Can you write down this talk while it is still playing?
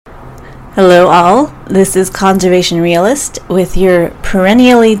Hello all, this is Conservation Realist with your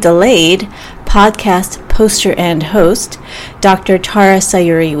perennially delayed podcast poster and host, Dr. Tara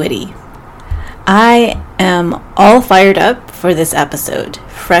Sayuri-Witty. I am all fired up for this episode,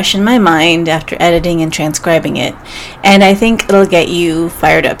 fresh in my mind after editing and transcribing it, and I think it'll get you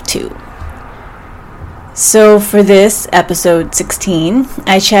fired up too. So for this episode 16,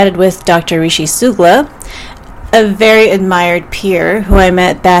 I chatted with Dr. Rishi Sugla, a very admired peer who I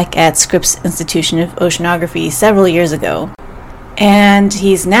met back at Scripps Institution of Oceanography several years ago. And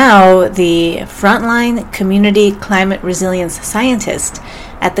he's now the frontline community climate resilience scientist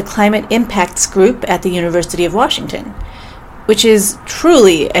at the Climate Impacts Group at the University of Washington, which is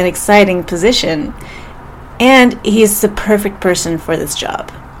truly an exciting position, and he's the perfect person for this job.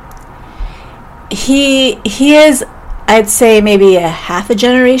 He is, I'd say, maybe a half a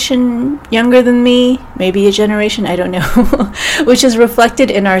generation younger than me, maybe a generation, I don't know, which is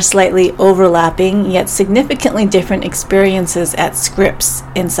reflected in our slightly overlapping yet significantly different experiences at Scripps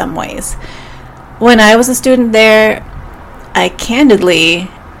in some ways. When I was a student there, I candidly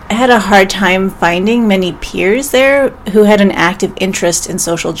had a hard time finding many peers there who had an active interest in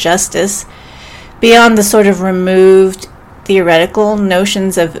social justice beyond the sort of removed theoretical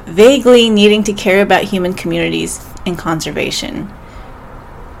notions of vaguely needing to care about human communities and conservation.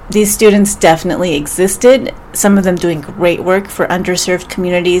 These students definitely existed, some of them doing great work for underserved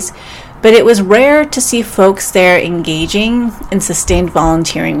communities, but it was rare to see folks there engaging in sustained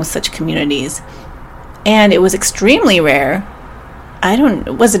volunteering with such communities. And it was extremely rare,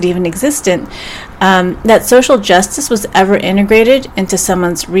 was it even existent, that social justice was ever integrated into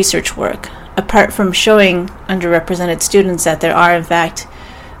someone's research work, apart from showing underrepresented students that there are, in fact,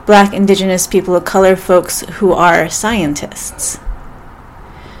 Black, Indigenous, people of color folks who are scientists.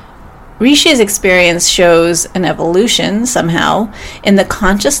 Rishi's experience shows an evolution, somehow, in the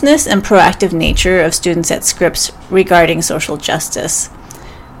consciousness and proactive nature of students at Scripps regarding social justice.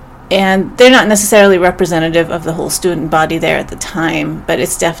 And they're not necessarily representative of the whole student body there at the time, but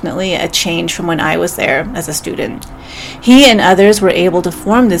it's definitely a change from when I was there as a student. He and others were able to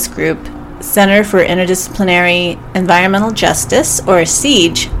form this group, Center for Interdisciplinary Environmental Justice, or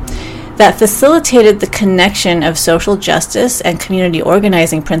CEGE, that facilitated the connection of social justice and community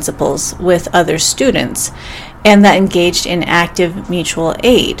organizing principles with other students, and that engaged in active mutual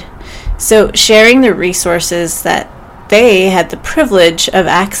aid. So sharing the resources that they had the privilege of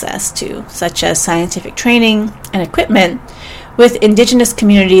access to, such as scientific training and equipment, with Indigenous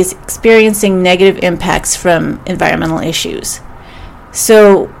communities experiencing negative impacts from environmental issues.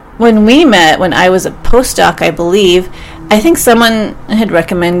 So when we met, when I was a postdoc, I believe, I think someone had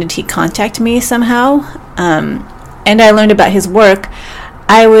recommended he contact me somehow, and I learned about his work.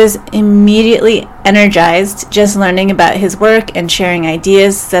 I was immediately energized just learning about his work and sharing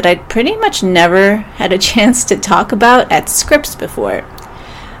ideas that I'd pretty much never had a chance to talk about at Scripps before.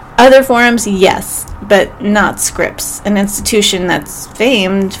 Other forums, yes, but not Scripps, an institution that's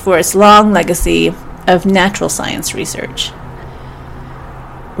famed for its long legacy of natural science research.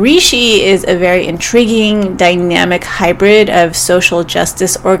 Rishi is a very intriguing, dynamic hybrid of social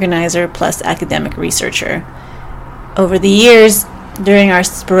justice organizer plus academic researcher. Over the years, during our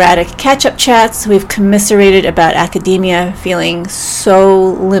sporadic catch-up chats, we've commiserated about academia feeling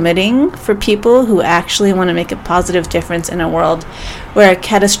so limiting for people who actually want to make a positive difference in a world where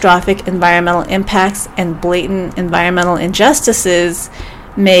catastrophic environmental impacts and blatant environmental injustices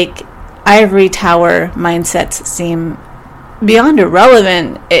make ivory tower mindsets seem beyond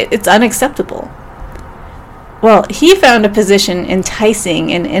irrelevant. It's unacceptable. Well, he found a position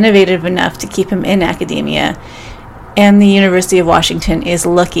enticing and innovative enough to keep him in academia, and the University of Washington is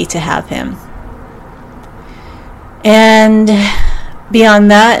lucky to have him. And beyond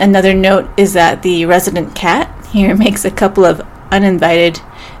that, another note is that the resident cat here makes a couple of uninvited,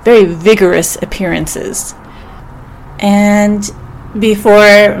 very vigorous appearances. And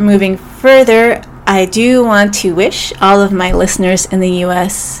before moving further, I do want to wish all of my listeners in the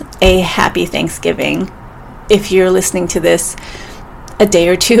U.S. a happy Thanksgiving. If you're listening to this a day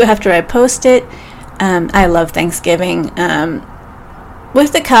or two after I post it, I love Thanksgiving,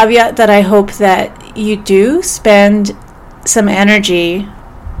 with the caveat that I hope that you do spend some energy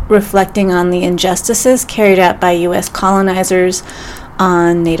reflecting on the injustices carried out by U.S. colonizers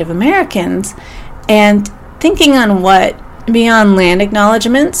on Native Americans, and thinking on what, beyond land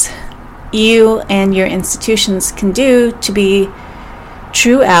acknowledgments, you and your institutions can do to be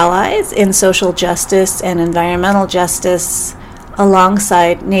true allies in social justice and environmental justice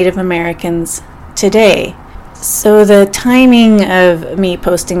alongside Native Americans today. So the timing of me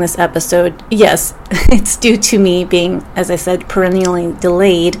posting this episode, yes, it's due to me being, as I said, perennially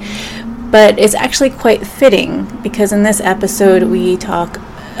delayed, But it's actually quite fitting because in this episode we talk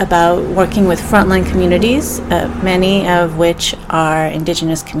about working with frontline communities, many of which are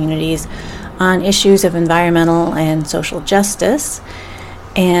Indigenous communities, on issues of environmental and social justice.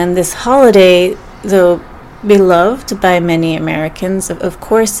 And this holiday, though beloved by many Americans, of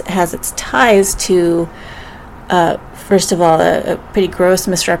course has its ties to, first of all, a pretty gross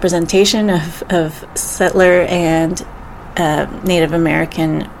misrepresentation of settler and Native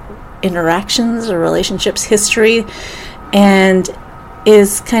American interactions or relationships history, and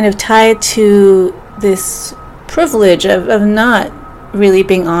is kind of tied to this privilege of not really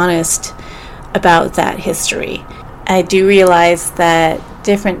being honest about that history. I do realize that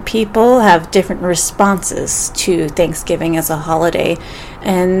different people have different responses to Thanksgiving as a holiday,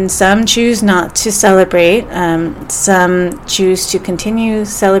 and some choose not to celebrate. Some choose to continue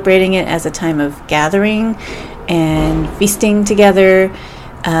celebrating it as a time of gathering and feasting together,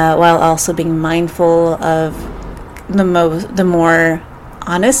 while also being mindful of the more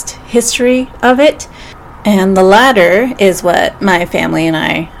honest history of it. And the latter is what my family and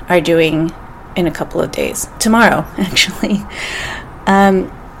I are doing in a couple of days. Tomorrow, actually.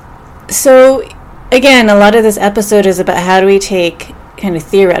 So, again, a lot of this episode is about how do we take kind of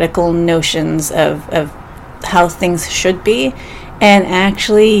theoretical notions of how things should be and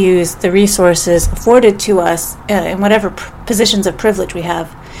actually use the resources afforded to us in whatever positions of privilege we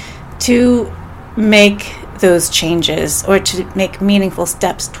have to make those changes or to make meaningful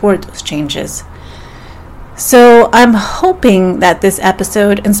steps toward those changes. So I'm hoping that this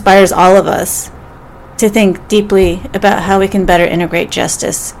episode inspires all of us to think deeply about how we can better integrate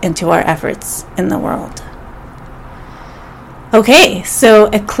justice into our efforts in the world. Okay, so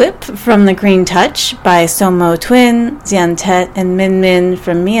a clip from The Green Touch by Somo Twin, Ziantet, and Min Min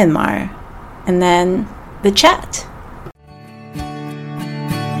from Myanmar, and then the chat.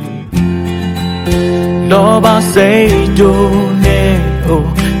 Loba say do ne o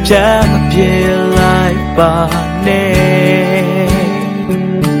jam appear like ba ne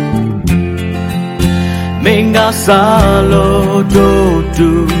Minga salo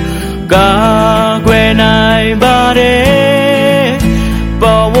do ga gwen ai ba de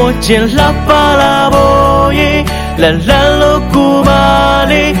ba wo chin la pa la bo ye la la lo ku ba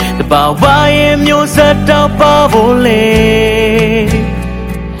le the ba wa ye myo sa ta pa bo le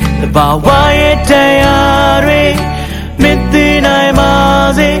the ba wa ye ta re min ti nai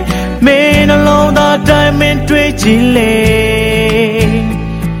ma se min along da time min twi chi le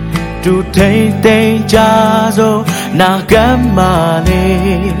to take day jazo na gamma le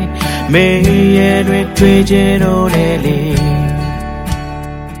me ye twi twi chin o le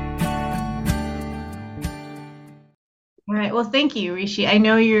All right. Well, thank you, Rishi. I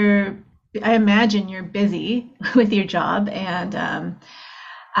imagine you're busy with your job, and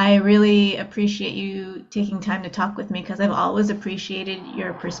I really appreciate you taking time to talk with me because I've always appreciated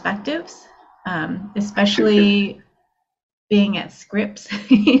your perspectives, especially being at Scripps.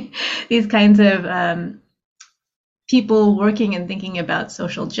 These kinds of people working and thinking about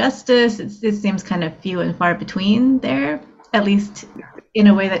social justice, it seems kind of few and far between there, at least in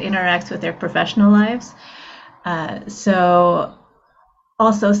a way that interacts with their professional lives. So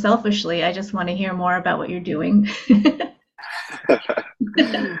also selfishly, I just want to hear more about what you're doing.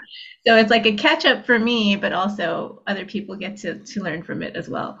 So it's like a catch up for me, but also other people get to learn from it as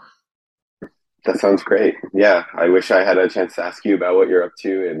well. That sounds great. Yeah, I wish I had a chance to ask you about what you're up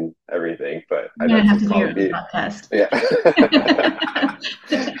to and everything, but I know have to do your podcast. Yeah.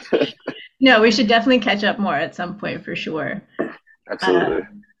 No, we should definitely catch up more at some point for sure. Absolutely.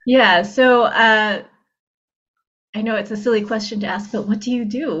 Yeah. So I know it's a silly question to ask, but what do you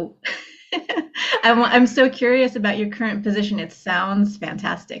do? I'm so curious about your current position. It sounds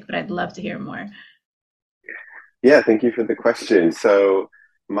fantastic, but I'd love to hear more. Yeah, thank you for the question. So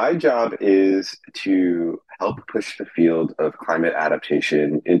my job is to help push the field of climate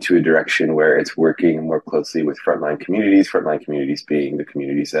adaptation into a direction where it's working more closely with frontline communities being the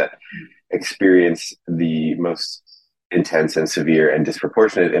communities that experience the most intense and severe and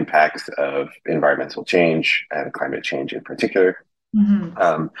disproportionate impacts of environmental change and climate change in particular.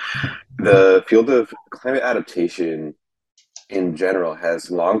 Mm-hmm. The field of climate adaptation in general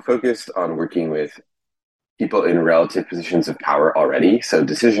has long focused on working with people in relative positions of power already. So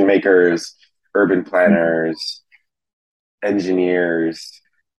decision makers, urban planners, engineers,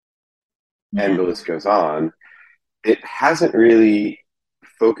 and the list goes on. It hasn't really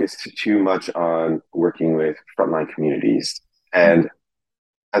focused too much on working with frontline communities. And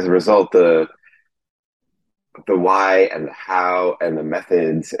as a result, the why and the how and the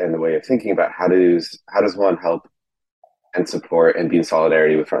methods and the way of thinking about how does one help and support and be in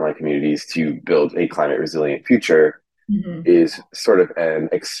solidarity with frontline communities to build a climate resilient future Hmm. is sort of an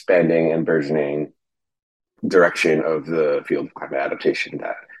expanding and burgeoning direction of the field of climate adaptation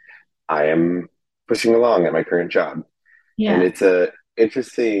that I am pushing along at my current job. And Yeah. it's a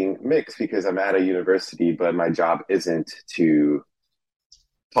interesting mix because I'm at a university, but my job isn't to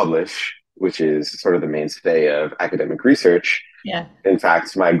publish, which is sort of the mainstay of academic research. Yeah. In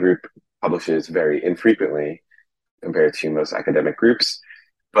fact, my group publishes very infrequently compared to most academic groups,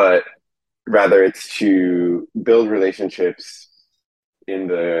 but rather it's to build relationships in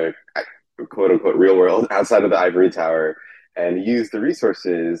the quote unquote real world outside of the ivory tower and use the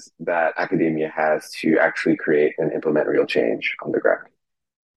resources that academia has to actually create and implement real change on the ground.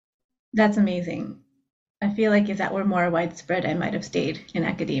 That's amazing. I feel like if that were more widespread, I might have stayed in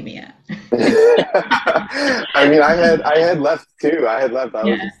academia. I mean, I had left too. I had left. I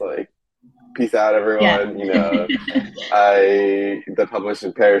was Yeah. just like, peace out, Yeah. everyone. The publish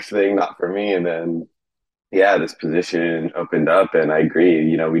and perish thing, not for me. And then, yeah, this position opened up, and I agree.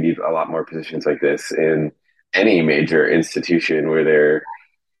 We need a lot more positions like this in any major institution where they're,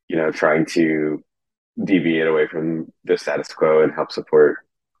 trying to deviate away from the status quo and help support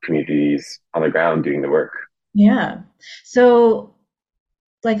communities on the ground doing the work. Yeah. So,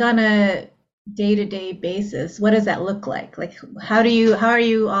 like on a day-to-day basis, what does that look like? Like, how are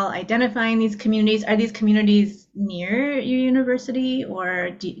you all identifying these communities? Are these communities near your university,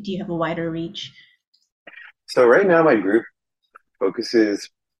 or do you have a wider reach? So right now, my group focuses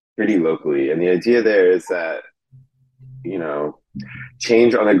pretty locally, and the idea there is that you know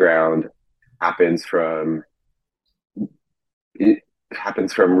change on the ground happens from it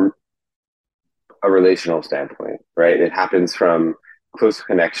happens from a relational standpoint, right? It happens from close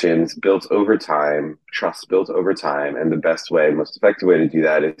connections built over time, trust built over time, and the best way, most effective way to do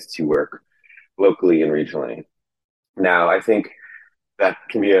that is to work locally and regionally. Now, I think that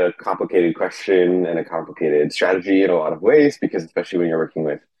can be a complicated question and a complicated strategy in a lot of ways, because especially when you're working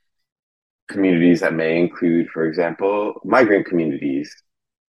with communities that may include, for example, migrant communities,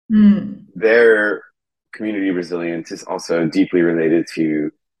 Mm, their community resilience is also deeply related to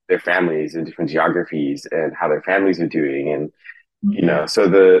their families and different geographies and how their families are doing. And, yeah.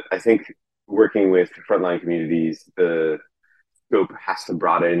 so I think working with frontline communities, the scope has to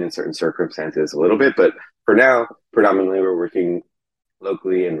broaden in certain circumstances a little bit. But for now, predominantly, we're working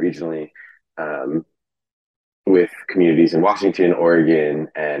locally and regionally um, with communities in Washington, Oregon,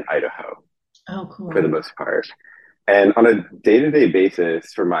 and Idaho Oh, for the cool. most part. And on a day-to-day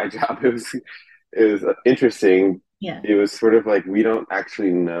basis for my job, it was interesting. Yeah. It was sort of like we don't actually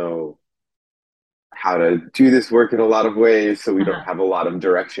know how to do this work in a lot of ways, so we don't Uh-huh. have a lot of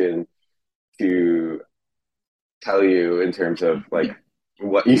direction to tell you in terms of like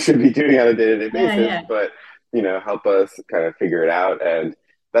what you should be doing on a day-to-day Yeah, basis, yeah. but help us kind of figure it out. And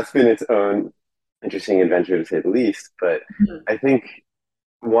that's been its own interesting adventure to say the least. But Mhm. I think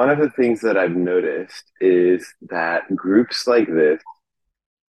one of the things that I've noticed is that groups like this,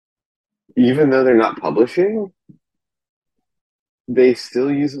 even though they're not publishing, they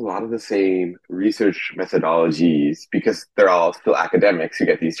still use a lot of the same research methodologies because they're all still academics who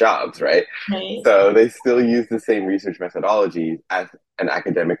get these jobs, right? Right. So they still use the same research methodologies as an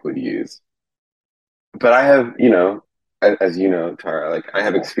academic would use. But I have, as you know, Tara, like I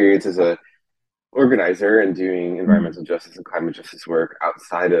have experience as a organizer and doing Mhm. environmental justice and climate justice work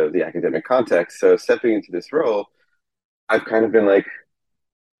outside of the academic context. So stepping into this role, I've kind of been like,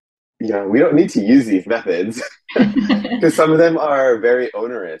 we don't need to use these methods because some of them are very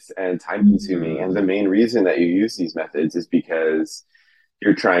onerous and time consuming. And the Mhm. main reason that you use these methods is because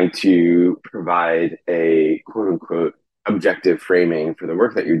you're trying to provide a quote unquote objective framing for the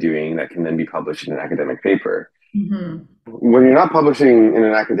work that you're doing that can then be published in an academic paper. Mhm. When you're not publishing in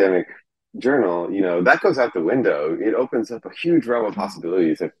an academic journal, that goes out the window. It opens up a huge realm of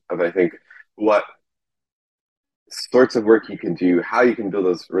possibilities of I think, what sorts of work you can do, how you can build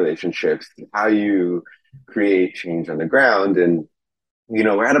those relationships, how you create change on the ground. And,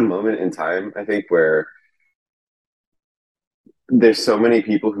 we're at a moment in time, I think, where there's so many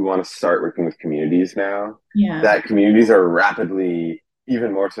people who want to start working with communities now Yeah. that communities are rapidly,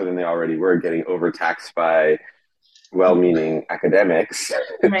 even more so than they already were, getting overtaxed by well-meaning academics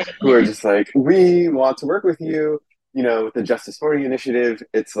Right. who are just like, we want to work with you. With the Justice 40 initiative,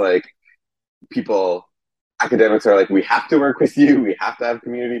 it's like people, academics are like, we have to work with you. We have to have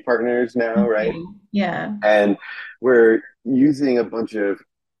community partners now, right? Mhm. Yeah. And we're using a bunch of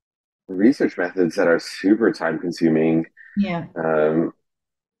research methods that are super time consuming Yeah. um,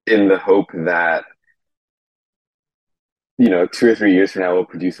 in the hope that 2 or 3 years from now we'll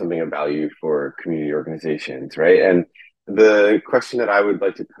produce something of value for community organizations, right? And the question that I would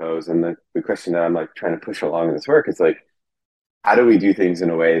like to pose, and the question that I'm like trying to push along in this work is like, how do we do things in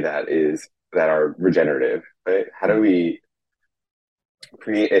a way that are regenerative, right? How do we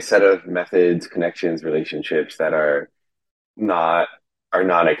create a set of methods, connections, relationships that not are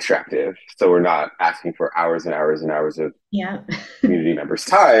non-extractive. So we're not asking for hours and hours and hours of Yeah. community members'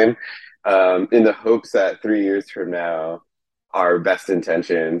 time, in the hopes that 3 years from now, our best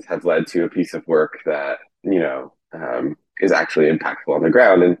intentions have led to a piece of work that is actually impactful on the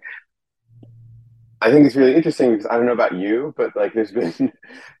ground. And I think it's really interesting because I don't know about you, but like there's been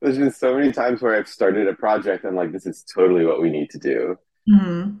so many times where I've started a project and like this is totally what we need to do.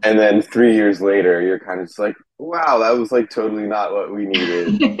 Hmm. And then 3 years later, you're kind of just like, wow, that was like totally not what we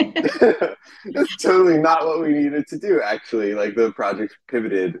needed. That's totally not what we needed to do, actually. Like the project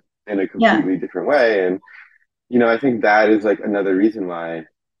pivoted in a Yeah. completely different way. And, I think that is like another reason why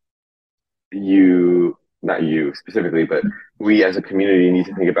not you specifically, but we as a community need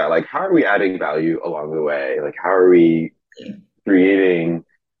to think about like, how are we adding value along the way? Like, how are we creating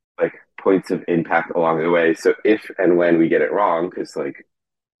like points of impact along the way? So if and when we get it wrong, because like,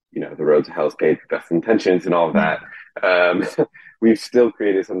 the road to hell is paved with best intentions and all of that. Um, we've still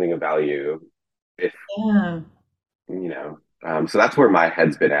created something of value if, Yeah. so that's where my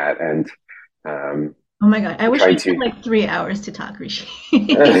head's been at. And um, Oh my God. I wish we trying had to. like 3 hours to talk, Rishi.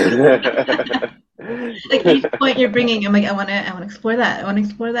 Like each point you're bringing, I'm like, I want to explore that. I want to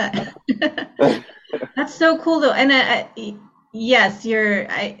explore that. That's so cool though. And yes,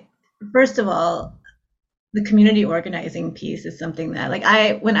 first of all, the community organizing piece is something that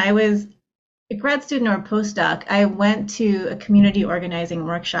like when I was a grad student or a postdoc, I went to a community organizing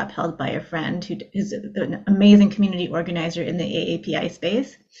workshop held by a friend who is an amazing community organizer in the AAPI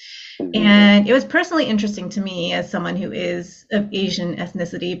space. And it was personally interesting to me as someone who is of Asian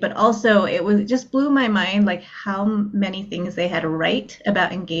ethnicity, but also it just blew my mind like how many things they had right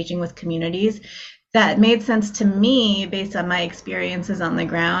about engaging with communities that made sense to me based on my experiences on the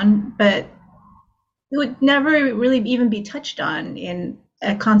ground, but it would never really even be touched on in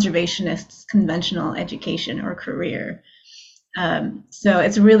a conservationist's conventional education or career. So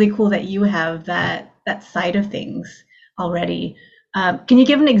it's really cool that you have that side of things already. Can you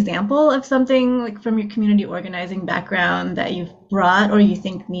give an example of something like from your community organizing background that you've brought or you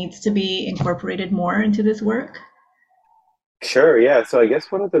think needs to be incorporated more into this work? Sure, yeah. So I guess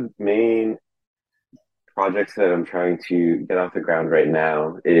one of the main projects that I'm trying to get off the ground right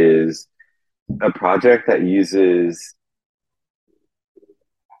now is a project that uses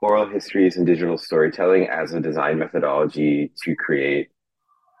oral histories and digital storytelling as a design methodology to create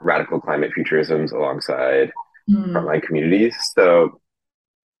radical climate futurisms alongside Mm, frontline communities. So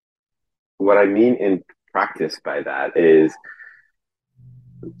what I mean in practice by that is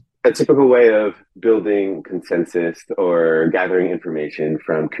a typical way of building consensus or gathering information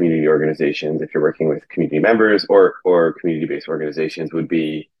from community organizations, if you're working with community members or community-based organizations, would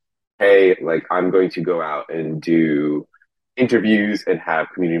be, hey, like I'm going to go out and do interviews and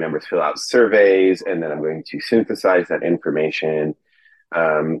have community members fill out surveys, and then I'm going to synthesize that information,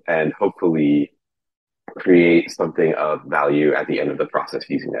 and hopefully create something of value at the end of the process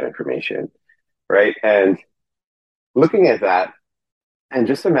using that information, right? And looking at that and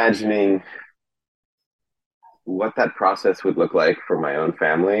just imagining what that process would look like for my own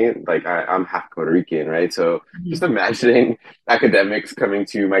family. Like I'm half Puerto Rican, right? So just mhm. imagining academics coming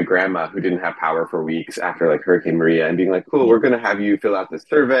to my grandma who didn't have power for weeks after like Hurricane Maria and being like, cool, Yeah. we're going to have you fill out this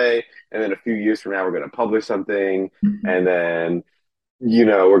survey. And then a few years from now, we're going to publish something. And then,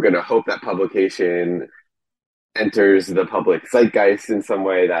 we're going to hope that publication enters the public zeitgeist in some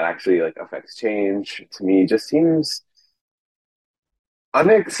way that actually like affects change. To me just seems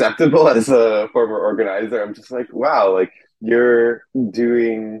unacceptable as a former organizer. I'm just like, wow, like you're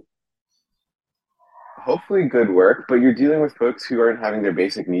doing hopefully good work, but you're dealing with folks who aren't having their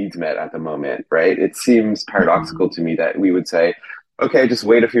basic needs met at the moment, right? It seems paradoxical to me that we would say, okay, just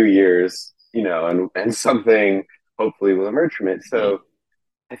wait a few years, and something hopefully will emerge from it. Right. So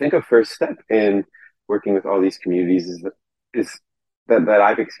I think a first step in working with all these communities is that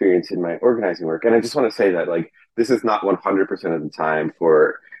I've experienced in my organizing work. And I just want to say that like this is not 100% of the time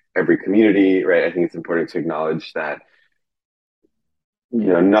for every community, right? I think it's important to acknowledge that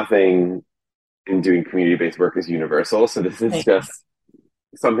nothing in doing community-based work is universal. So this is Right. just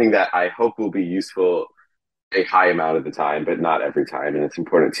something that I hope will be useful a high amount of the time, but not every time. And it's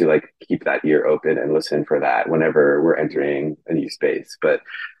important to like keep that ear open and listen for that whenever we're entering a new space. But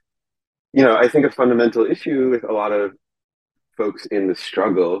I think a fundamental issue with a lot of folks in the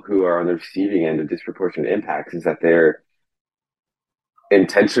struggle who are on the receiving end of disproportionate impacts is that they're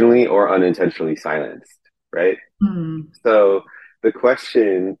intentionally or unintentionally silenced. right? Mm. So the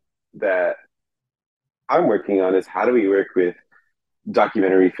question that I'm working on is how do we work with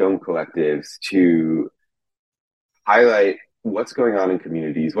documentary film collectives to highlight what's going on in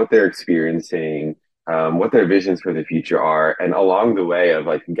communities, what they're experiencing, what their visions for the future are, and along the way of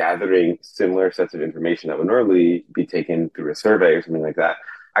like gathering similar sets of information that would normally be taken through a survey or something like that,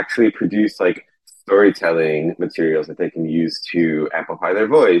 actually produce like storytelling materials that they can use to amplify their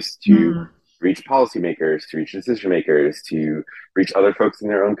voice, to Mm. reach policymakers, to reach decision makers, to reach other folks in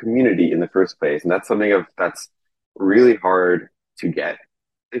their own community in the first place. And that's something that's really hard to get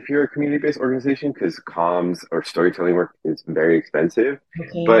if you're a community-based organization because comms or storytelling work is very expensive.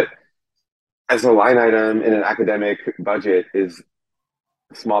 Okay. But as a line item in an academic budget is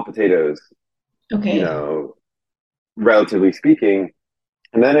small potatoes, you Okay. know, relatively speaking.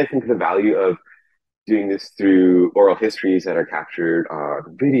 And then I think the value of doing this through oral histories that are captured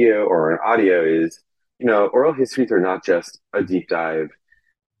on video or on audio is, oral histories are not just a deep dive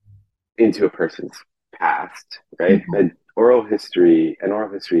into a person's past, right? Mhm. And oral history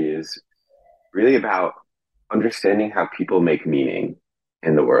is really about understanding how people make meaning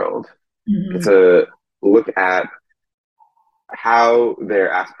in the world. It's Mhm. a look at how their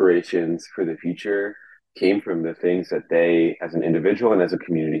aspirations for the future came from the things that they, as an individual and as a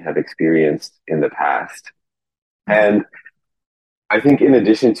community, have experienced in the past. Okay. And I think, in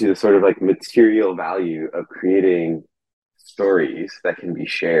addition to the sort of like material value of creating stories that can be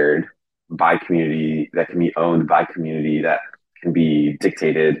shared by community, that can be owned by community, that can be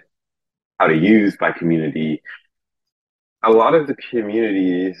dictated how to use by community, a lot of the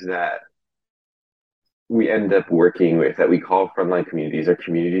communities that we end up working with that we call frontline communities are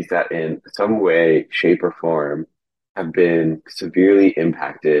communities that in some way, shape, or form have been severely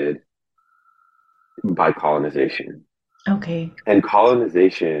impacted by colonization. Okay. And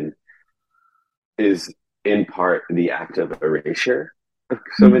colonization is in part the act of erasure of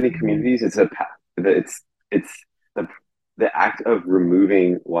so many Mhm. communities. It's the act of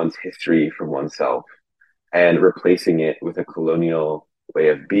removing one's history from oneself and replacing it with a colonial way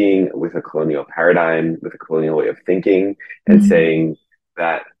of being, with a colonial paradigm, with a colonial way of thinking, and Mhm. saying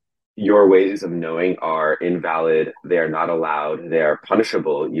that your ways of knowing are invalid, they are not allowed, they are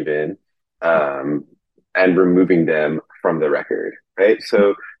punishable even, um, and removing them from the record, right?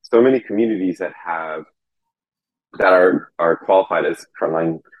 So many communities that are qualified as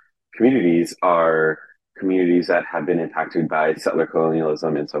frontline communities are communities that have been impacted by settler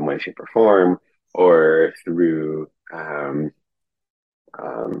colonialism in some way, shape, or form, or through um,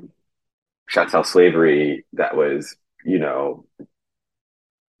 chattel slavery that was, you know,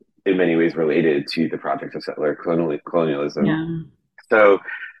 in many ways related to the project of settler colonialism. Yeah. So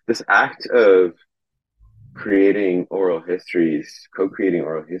this act of creating oral histories, co-creating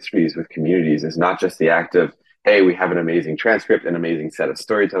oral histories with communities is not just the act of, hey, we have an amazing transcript, an amazing set of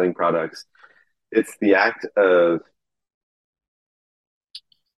storytelling products. It's the act of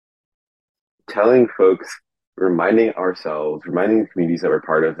telling folks, reminding ourselves, reminding the communities that we're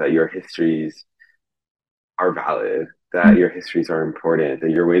part of that your histories are valid, that Mm. your histories are important,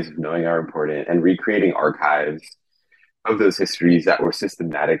 that your ways of knowing are important, and recreating archives of those histories that were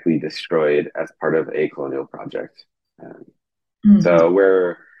systematically destroyed as part of a colonial project. Um, Mhm. so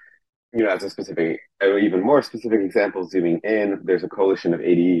we're, as a specific, even more specific example, zooming in, there's a coalition of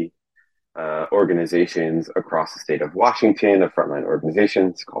 80 organizations across the state of Washington, of frontline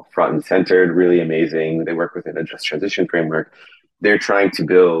organizations called Front and Centered, really amazing. They work within a just transition framework. They're trying to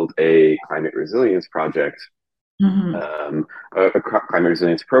build a climate resilience project, Mhm. um, a climate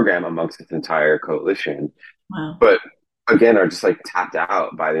resilience program amongst this entire coalition. Wow. But again, are just like tapped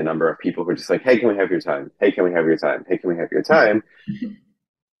out by the number of people who are just like, hey, can we have your time? Hey, can we have your time? Hey, can we have your time?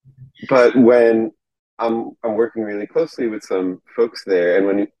 But when I'm working really closely with some folks there, and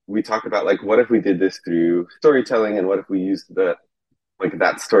when we talk about like, what if we did this through storytelling, and what if we used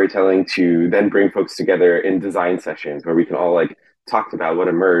that storytelling to then bring folks together in design sessions where we can all like talk about what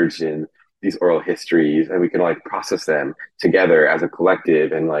emerged in these oral histories, and we can like process them together as a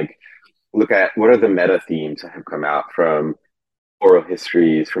collective, and like look at what are the meta themes that have come out from oral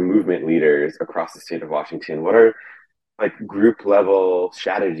histories from movement leaders across the state of Washington. What are like group level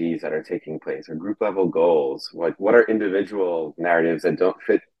strategies that are taking place or group level goals? Like what are individual narratives that don't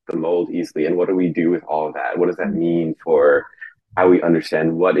fit the mold easily? And what do we do with all of that? What does that mean for how we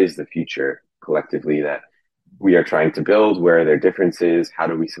understand what is the future collectively that we are trying to build? Where are there differences? How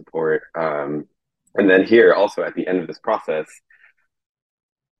do we support? And then here also at the end of this process,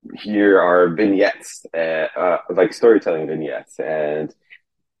 here are vignettes, like storytelling vignettes and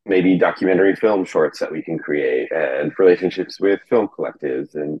maybe documentary film shorts that we can create and relationships with film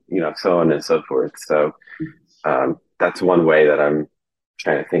collectives and so on and so forth. So that's one way that I'm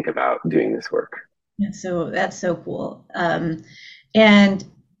trying to think about doing this work. That's so cool. And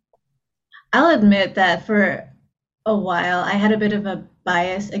I'll admit that for a while I had a bit of a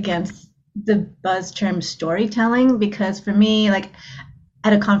bias against the buzz term storytelling, because for me, like,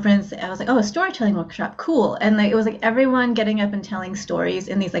 at a conference, I was like, oh, a storytelling workshop, cool. And like it was like everyone getting up and telling stories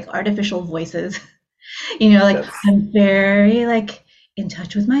in these like artificial voices. Like, Yes. I'm very like in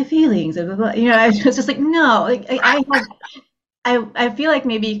touch with my feelings. Blah, blah, blah. I was just like, no, like I feel like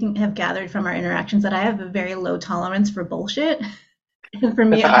maybe you can have gathered from our interactions that I have a very low tolerance for bullshit. And for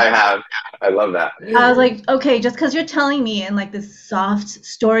me, I have. I love that. I was like, okay, just because you're telling me in like this soft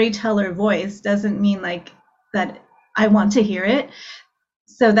storyteller voice doesn't mean like that I want to hear it.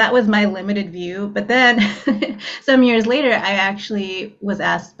 So that was my limited view. But then some years later, I actually was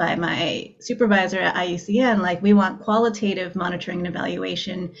asked by my supervisor at IUCN, like, we want qualitative monitoring and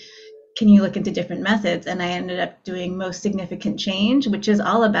evaluation. Can you look into different methods? And I ended up doing Most Significant Change, which is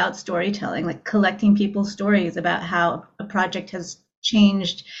all about storytelling, like collecting people's stories about how a project has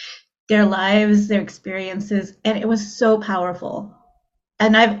changed their lives, their experiences. And it was so powerful.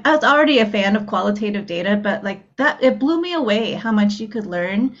 And I was already a fan of qualitative data, but like that, it blew me away how much you could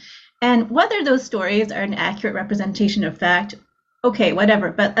learn. And whether those stories are an accurate representation of fact, okay,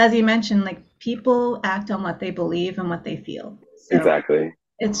 whatever. But as you mentioned, like, people act on what they believe and what they feel. So Exactly.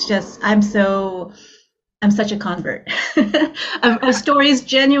 it's just, I'm such a convert of stories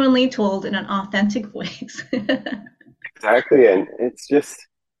genuinely told in an authentic voice. Exactly. And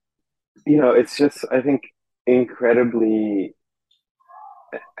I think incredibly,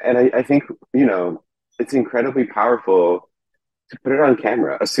 and I think, it's incredibly powerful to put it on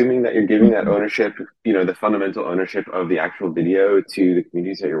camera, assuming that you're giving that ownership, the fundamental ownership of the actual video to the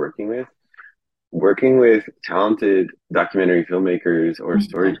communities that you're working with talented documentary filmmakers or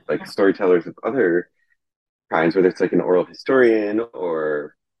storytellers of other kinds, whether it's like an oral historian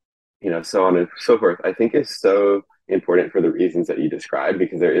or, so on and so forth, I think is so important for the reasons that you described,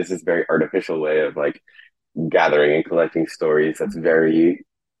 because there is this very artificial way of like gathering and collecting stories that's very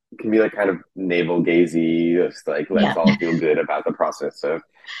can be like kind of navel gazy, just like let's Yeah. all feel good about the process of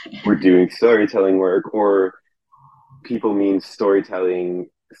we're doing storytelling work, or people mean storytelling,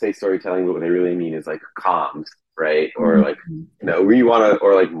 say storytelling, but what they really mean is like comms, right? Or like we want to,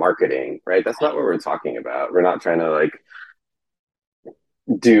 or like marketing, right? That's not what we're talking about. We're not trying to like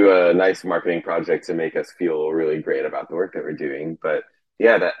do a nice marketing project to make us feel really great about the work that we're doing. But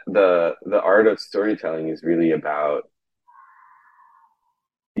yeah, that the art of storytelling is really about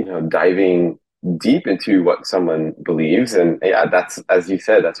diving deep into what someone believes. And yeah, that's, as you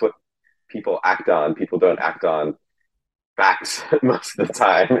said, that's what people act on. People don't act on facts most of the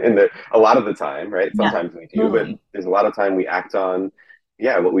time, and a lot of the time, right? Yeah, Sometimes we do, but totally. there's a lot of time we act on,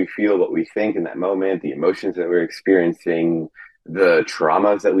 yeah, what we feel, what we think in that moment, the emotions that we're experiencing, the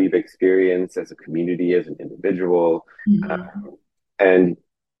traumas that we've experienced as a community, as an individual. And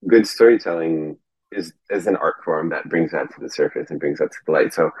good storytelling is an art form that brings that to the surface and brings that to the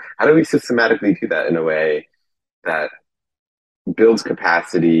light. So how do we systematically do that in a way that builds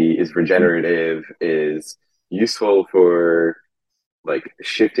capacity, is regenerative, is useful for like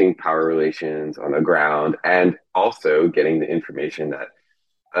shifting power relations on the ground, and also getting the information that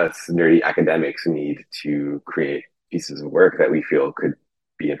us nerdy academics need to create pieces of work that we feel could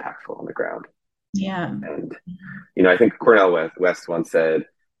be impactful on the ground? Yeah. And I think Cornel West once said,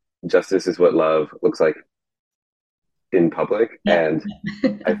 "Justice is what love looks like in public." Yeah. And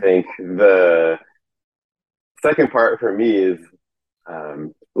I think the second part for me is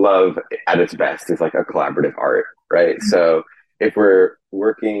love at its best is like a collaborative art, right? So if we're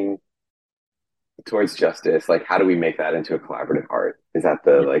working towards justice, like how do we make that into a collaborative art? Is that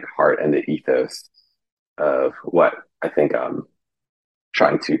the like heart and the ethos of what I think I'm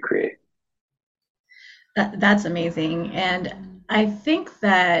trying to create? That's amazing. And I think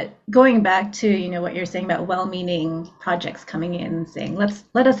that going back to, what you're saying about well-meaning projects coming in and saying,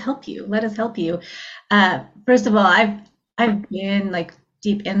 let us help you, let us help you. First of all, I've been like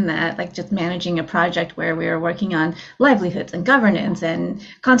deep in that, like just managing a project where we were working on livelihoods and governance and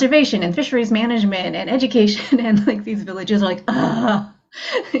conservation and fisheries management and education, and like these villages are like,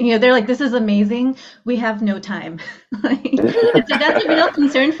 they're like, this is amazing, we have no time. And so that's a real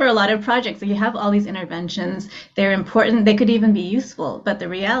concern for a lot of projects. So you have all these interventions, they're important, they could even be useful, but the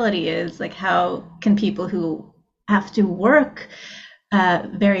reality is, like, how can people who have to work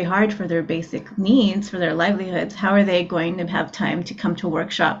very hard for their basic needs, for their livelihoods, how are they going to have time to come to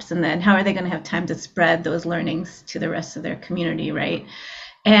workshops? And then how are they going to have time to spread those learnings to the rest of their community, right?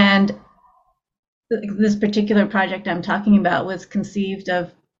 And this particular project I'm talking about was conceived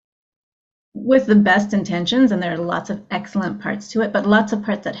of with the best intentions, and there are lots of excellent parts to it, but lots of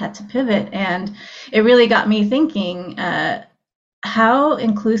parts that had to pivot. And it really got me thinking, how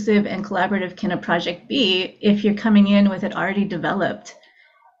inclusive and collaborative can a project be if you're coming in with it already developed?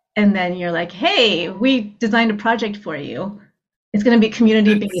 And then you're like, hey, we designed a project for you. It's going to be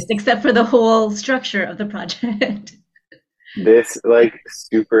community based, except for the whole structure of the project. This like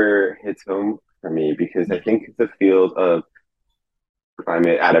super hits home for me because I think the field of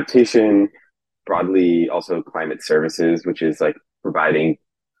climate adaptation, broadly also climate services, which is like providing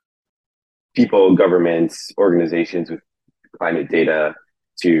people, governments, organizations with climate data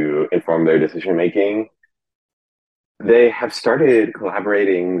to inform their decision making. They have started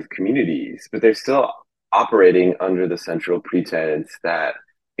collaborating with communities, but they're still operating under the central pretense that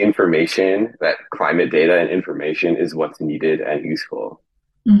information, that climate data and information is what's needed and useful.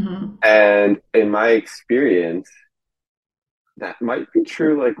 Mm-hmm. And in my experience, that might be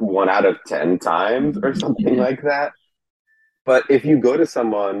true like 1 out of 10 times or something like that. But if you go to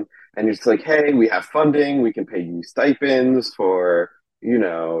someone and you're just like, hey, we have funding, we can pay you stipends for,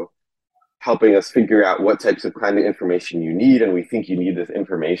 helping us figure out what types of climate information you need, and we think you need this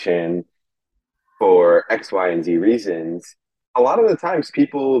information for X, Y, and Z reasons, a lot of the times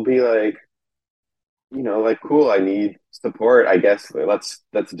people will be like, like, cool, I need support, I guess let's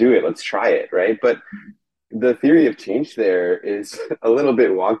do it, let's try it, right? But the theory of change there is a little bit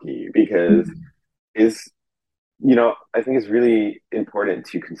wonky because is I think it's really important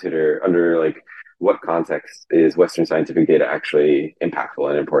to consider under like what context is Western scientific data actually impactful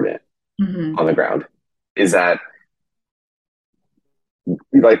and important on the ground. Is that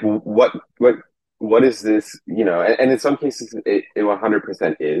like what is this, and in some cases it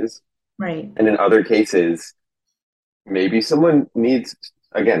 100% is. Right. And in other cases, maybe someone needs,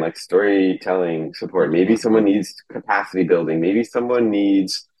 again, like storytelling support. Maybe someone needs capacity building. Maybe someone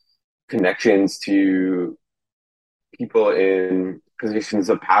needs connections to people in positions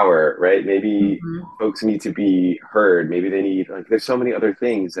of power, right? Maybe folks need to be heard. Maybe they need, like, there's so many other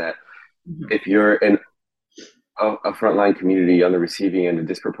things that if you're in a frontline community on the receiving end of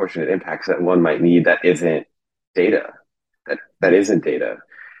disproportionate impacts that one might need, that isn't data. That isn't data.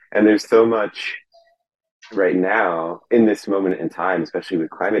 And there's so much right now in this moment in time, especially with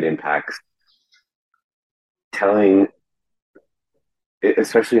climate impacts, telling,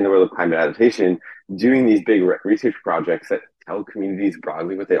 especially in the world of climate adaptation, doing these big research projects that tell communities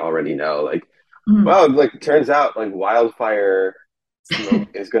broadly what they already know. Like, well, like it turns out like wildfire smoke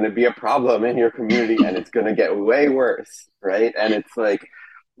is going to be a problem in your community and it's going to get way worse, right? And it's like,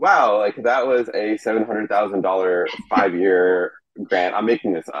 wow, like that was a $700,000 5-year grant. I'm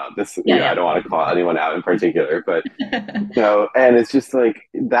making this up. I don't want to call anyone out in particular, but and it's just like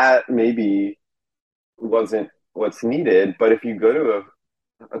that maybe wasn't what's needed. But if you go to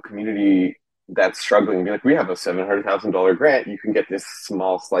a community that's struggling, be like, we have a $700,000 grant, you can get this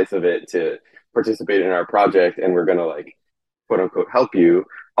small slice of it to participate in our project, and we're gonna like quote unquote help you.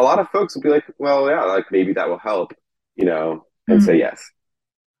 A lot of folks will be like, well, yeah, like maybe that will help, and say yes.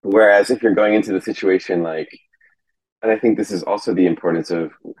 Whereas if you're going into the situation like, and I think this is also the importance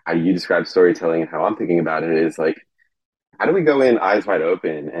of how you describe storytelling and how I'm thinking about it, is like, how do we go in eyes wide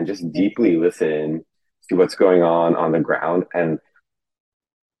open and just deeply listen to what's going on the ground, and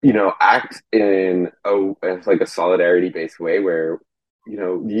act in a solidarity based way where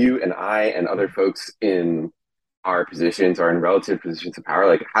you and I and other folks in our positions or in relative positions of power,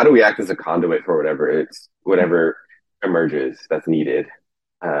 like how do we act as a conduit for whatever emerges that's needed,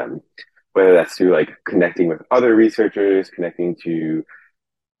 whether that's through like connecting with other researchers, connecting to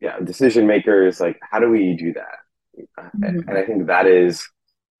decision makers, like how do we do that? And I think that is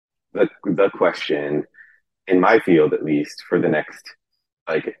the question in my field, at least for the next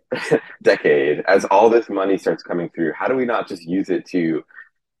like decade, as all this money starts coming through. How do we not just use it to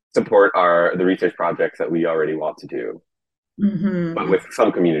support the research projects that we already want to do, but with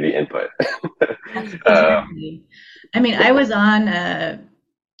some community input? Exactly. I mean, I was on a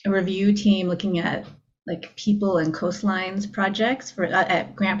review team looking at like people and coastlines projects for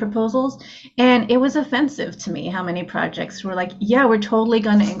grant proposals, and it was offensive to me how many projects were like, yeah, we're totally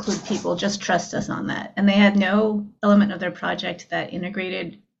going to include people, just trust us on that, and they had no element of their project that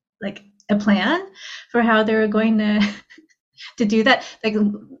integrated like a plan for how they were going to do that. Like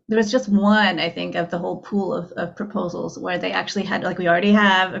there was just one, I think, of the whole pool of proposals where they actually had, like, we already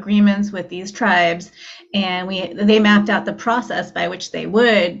have agreements with these tribes, and they mapped out the process by which they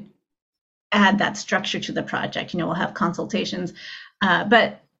would add that structure to the project. We'll have consultations,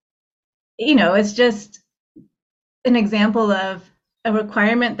 but it's just an example of a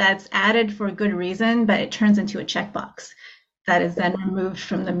requirement that's added for a good reason, but it turns into a checkbox that is then removed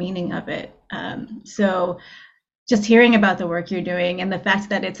from the meaning of it. So just hearing about the work you're doing and the fact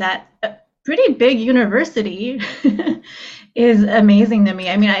that it's at a pretty big university is amazing to me.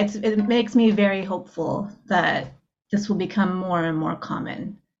 I mean, it makes me very hopeful that this will become more and more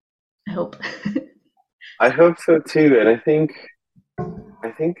common. I hope. I hope so too. And I think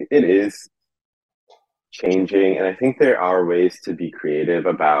it is changing, and I think there are ways to be creative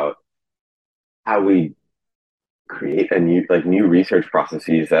about how we create a new research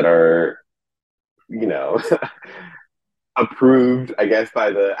processes that are, you know, approved, I guess,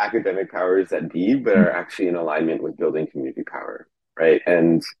 by the academic powers that be, but are actually in alignment with building community power, right?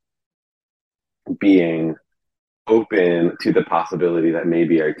 And being open to the possibility that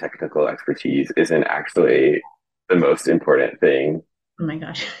maybe our technical expertise isn't actually the most important thing Oh my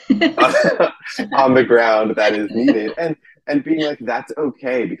gosh. on the ground that is needed, and being like, that's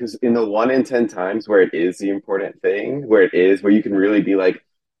okay, because in the 1 in 10 times where it is the important thing, where you can really be like,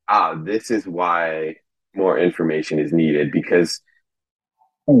 this is why more information is needed, because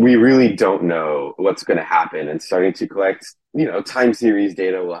we really don't know what's going to happen, and starting to collect, time series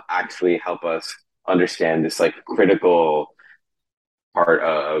data will actually help us understand this like critical part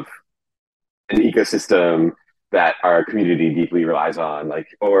of an ecosystem that our community deeply relies on, like,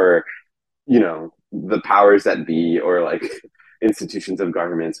 or the powers that be, or like institutions of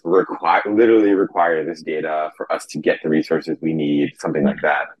governments literally require this data for us to get the resources we need, something like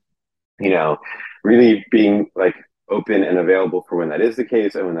that. Really being like open and available for when that is the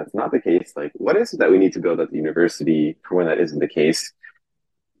case, and when that's not the case, like, what is it that we need to build at the university for when that isn't the case?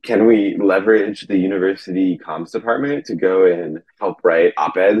 Can we leverage the university comms department to go and help write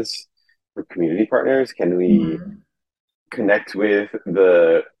op-eds for community partners? Can we connect with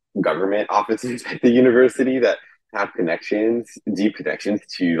the government offices at the university that have deep connections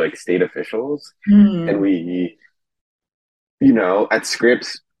to like state officials? And we, at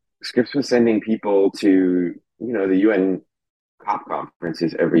Scripps was sending people to, the UN COP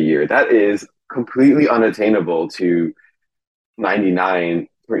conferences every year. That is completely unattainable to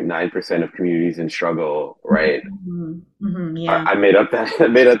 99.9% of communities in struggle, right? Yeah. I made up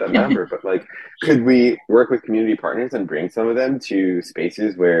that number, but like, could we work with community partners and bring some of them to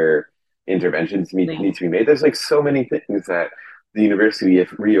spaces where interventions need to be made? There's like so many things that the university, if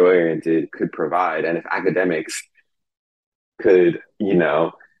reoriented, could provide, and if academics could,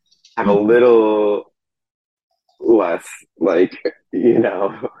 have a little less, like,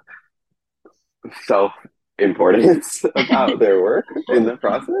 self importance about their work in the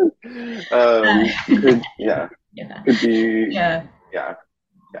process, could be,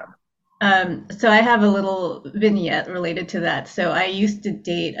 So I have a little vignette related to that. So I used to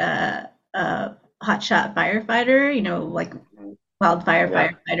date a hotshot firefighter, like wildfire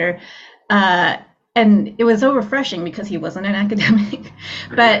firefighter. And it was so refreshing because he wasn't an academic,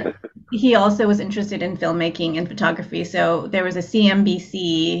 but he also was interested in filmmaking and photography. So there was a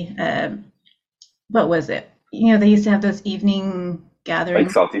CNBC, what was it? They used to have those evening gatherings.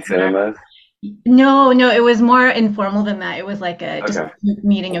 Like Salty Cinemas? No, it was more informal than that. It was like just a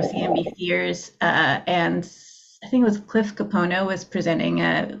meeting of CNBCers, and I think it was Cliff Capono was presenting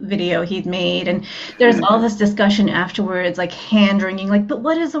a video he'd made, and there's all this discussion afterwards, like hand-wringing, like, but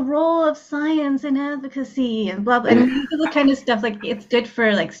what is the role of science and advocacy and blah, blah. And these are the kind of stuff, like, it's good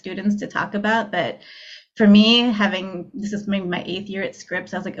for like students to talk about, but for me, this is maybe my 8th year at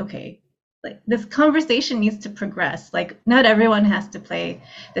Scripps, I was like, okay, like, this conversation needs to progress. Like, not everyone has to play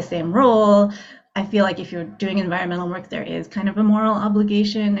the same role. I feel like if you're doing environmental work, there is kind of a moral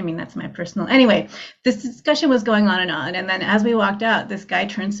obligation. I mean, that's my personal. Anyway, this discussion was going on. And then as we walked out, this guy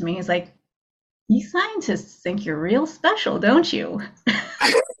turns to me. He's like, you scientists think you're real special, don't you?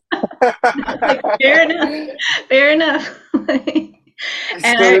 Like, fair enough.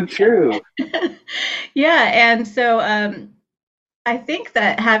 It's so true. Yeah. And so I think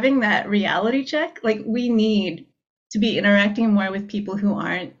that having that reality check, like, we need to be interacting more with people who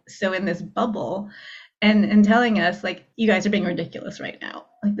aren't so in this bubble, and telling us, like, you guys are being ridiculous right now.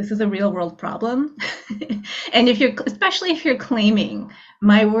 Like, this is a real world problem. And especially if you're claiming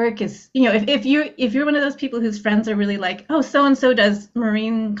my work is, if you're one of those people whose friends are really like, oh, so and so does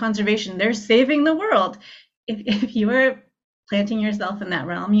marine conservation, they're saving the world. If you're planting yourself in that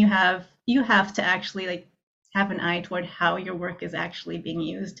realm, you have to actually, like, have an eye toward how your work is actually being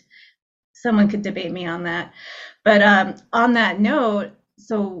used. Someone could debate me on that. But on that note,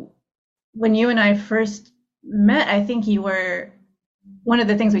 so when you and I first met, I think one of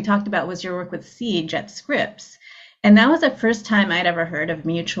the things we talked about was your work with Siege at Scripps. And that was the first time I'd ever heard of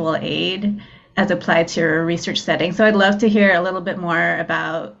mutual aid as applied to a research setting. So I'd love to hear a little bit more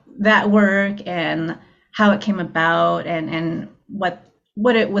about that work and how it came about and what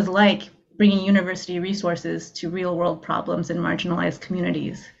it was like bringing university resources to real world problems in marginalized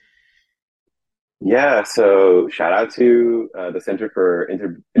communities. Yeah, so shout out to the Center for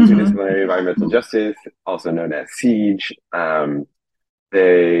Mm-hmm. Interdisciplinary Environmental Justice, also known as SIEGE. I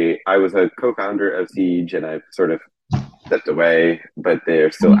was a co-founder of SIEGE, and I've sort of stepped away, but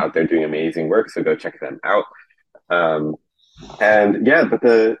they're still out there doing amazing work. So go check them out. Um, and yeah, but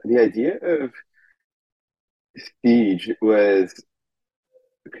the idea of SIEGE was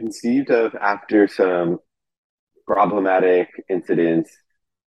conceived of after some problematic incidents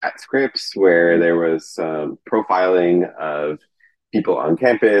at Scripps where there was some profiling of people on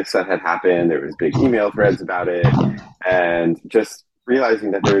campus that had happened. There was big email threads about it, and just realizing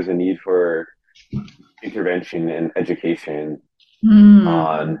that there was a need for intervention and education Mm.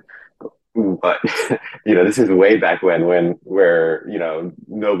 on what this is way back when where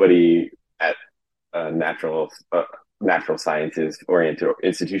nobody at a natural sciences oriented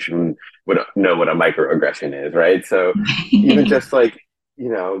institution would know what a microaggression is, right? So even just like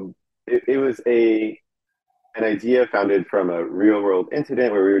it was a an idea founded from a real world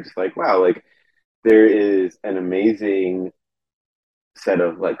incident where we were just like, wow, like there is an amazing set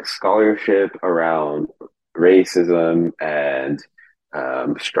of like scholarship around racism and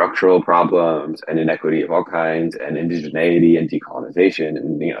structural problems and inequity of all kinds and indigeneity and decolonization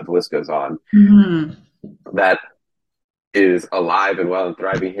and the list goes on Mm-hmm. that is alive and well and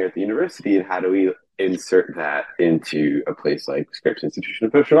thriving here at the university, and how do we insert that into a place like Scripps Institution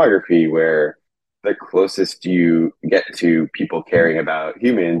of Oceanography, where the closest you get to people caring about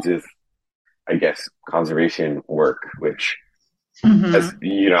humans is, I guess, conservation work, which, as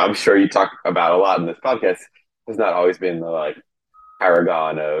Mm-hmm. I'm sure you talk about a lot in this podcast, has not always been the like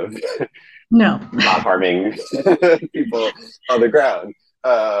paragon of No. not harming people on the ground.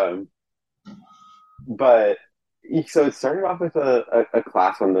 But so it started off with a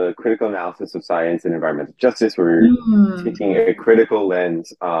class on the critical analysis of science and environmental justice, where we are Mm. taking a critical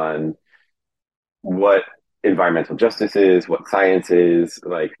lens on what environmental justice is, what science is,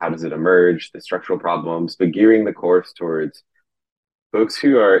 like how does it emerge, the structural problems, but gearing the course towards folks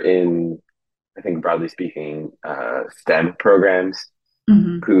who are in, I think broadly speaking, STEM programs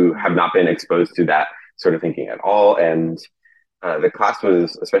Mm-hmm. who have not been exposed to that sort of thinking at all. And the class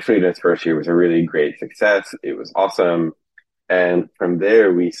was, especially in its first year, was a really great success. It was awesome. And from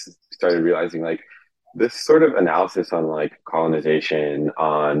there, we started realizing like this sort of analysis on like colonization,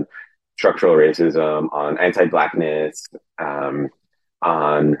 on structural racism, on anti-blackness,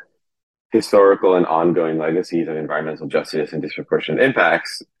 on historical and ongoing legacies of environmental justice and disproportionate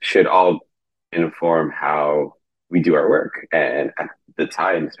impacts should all inform how we do our work. And at the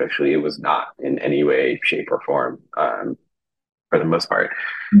time, especially, it was not in any way, shape, or form, for the most part.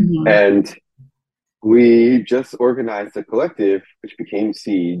 Mm-hmm. And we just organized a collective, which became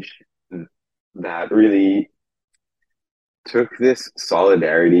Siege, that really took this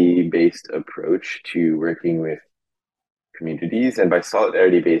solidarity based approach to working with communities. And by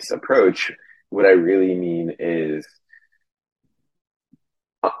solidarity based approach, what I really mean is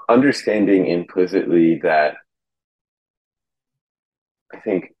understanding implicitly that I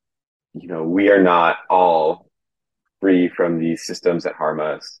think, we are not all free from these systems that harm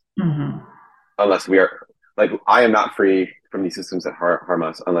us Mm-hmm. unless we are, like, I am not free from these systems that harm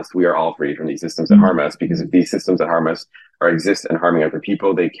us unless we are all free from these systems that harm us. Because if these systems that harm us are exist and harming other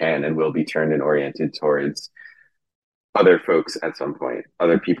people, they can and will be turned and oriented towards other folks at some point,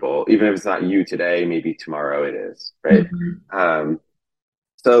 other people. Even if it's not you today, maybe tomorrow it is, right? Mm-hmm. Um,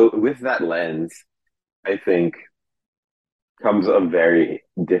 so with that lens, I think comes a very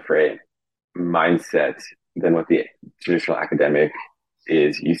different mindset than what the traditional academic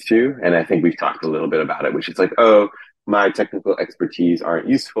is used to. And I think we've talked a little bit about it, which is like, oh, my technical expertise aren't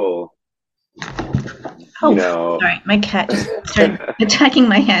useful. Oh, sorry. My cat just started attacking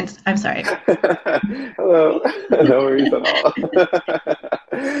my hands. I'm sorry. Hello. No worries at all.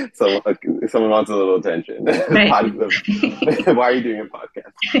 Someone wants a little attention. Right. Why are you doing a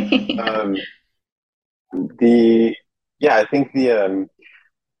podcast? The Yeah, I think the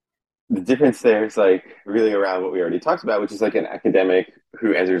difference there is like really around what we already talked about, which is like an academic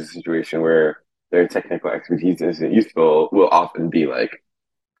who enters a situation where their technical expertise isn't useful will often be like,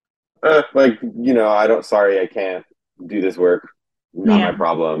 sorry, I can't do this work. Not my Yeah.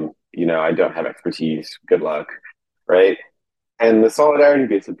 problem. I don't have expertise. Good luck. Right. And the solidarity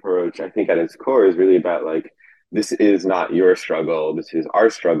based approach, I think at its core is really about like, this is not your struggle. This is our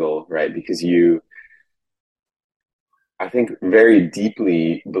struggle. Right. Because I think very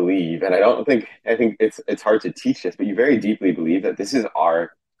deeply believe, and I think it's hard to teach this, but you very deeply believe that this is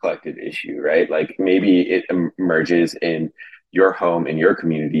our collective issue, right? Like maybe it emerges in your home, in your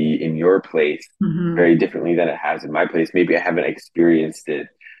community, in your place Mm-hmm. very differently than it has in my place. Maybe I haven't experienced it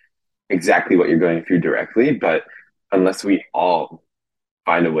exactly what you're going through directly, but unless we all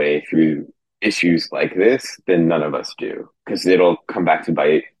find a way through issues like this, then none of us do, because it'll come back to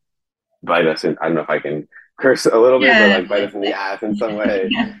bite us. And I don't know if I can curse a little bit, but Yeah, like bite us in the ass in some way,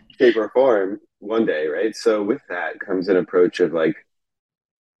 yeah. shape, or form one day, right? So with that comes an approach of like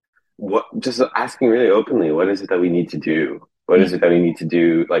what just asking really openly, what is it that we need to do? What Yeah. is it that we need to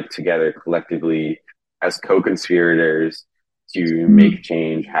do like together collectively as co-conspirators to make Mm.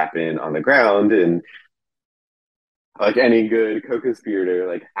 change happen on the ground? And like any good co-conspirator,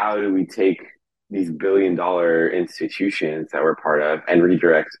 like how do we take these billion-dollar institutions that we're part of and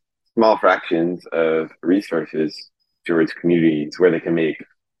redirect small fractions of resources towards communities where they can make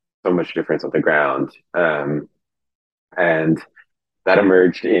so much difference on the ground? And that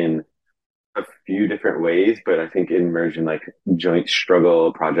emerged in a few different ways, but I think it emerged in like joint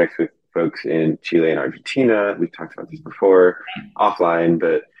struggle projects with folks in Chile and Argentina. We've talked about this before offline,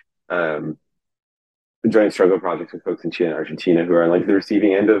 but um, joint struggle projects with folks in Chile and Argentina who are like the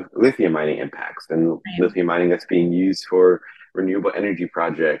receiving end of lithium mining impacts and Right. lithium mining that's being used for renewable energy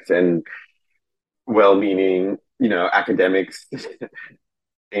projects, and well-meaning, you know, academics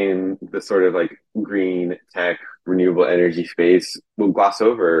in the sort of like green tech renewable energy space will gloss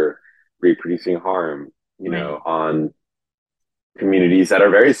over reproducing harm, you Right. know, on communities that are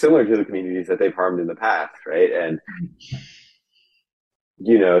very similar to the communities that they've harmed in the past, right? And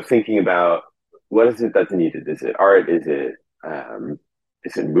you know, thinking about what is it that's needed? Is it art? Um,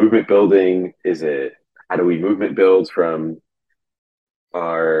 is it movement building? Is it how do we movement build from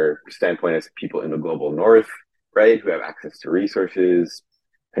our standpoint as people in the global north, right? Who have access to resources,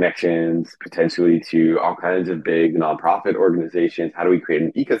 connections, potentially to all kinds of big nonprofit organizations. How do we create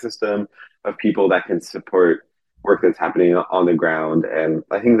an ecosystem of people that can support work that's happening on the ground? And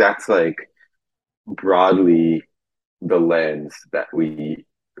I think that's like broadly the lens that we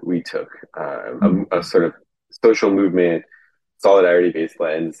took, a sort of social movement, solidarity based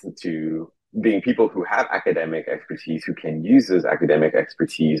lens to being people who have academic expertise, who can use those academic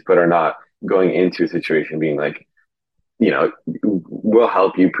expertise, but are not going into a situation being like, you know, we'll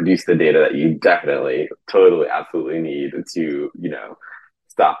help you produce the data that you definitely, totally, absolutely need to, you know,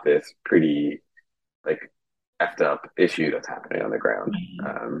 stop this pretty like effed up issue that's happening on the ground.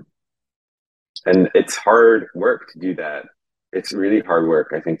 And it's hard work to do that. It's really hard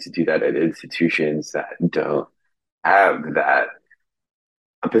work, I think, to do that at institutions that don't have that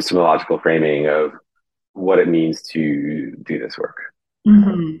epistemological framing of what it means to do this work.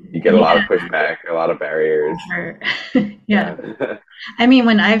 You get a lot Yeah, of pushback, a lot of barriers. sure. Yeah. Yeah. I mean,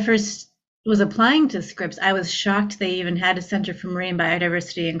 when I first was applying to Scripps, I was shocked they even had a Center for Marine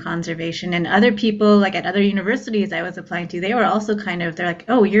Biodiversity and Conservation. And other people, like at other universities I was applying to, they were also kind of, they're like,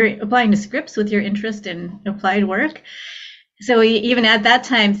 oh, you're applying to Scripps with your interest in applied work. So even at that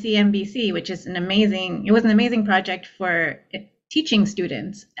time, CMBC, which is it was an amazing project for teaching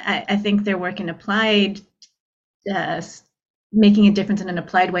students. I think their work in applied, uh, making a difference in an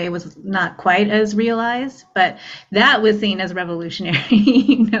applied way was not quite as realized, but that was seen as revolutionary,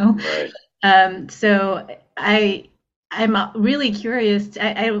 you know? Right. So I'm really curious.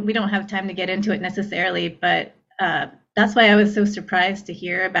 We don't have time to get into it necessarily, but that's why I was so surprised to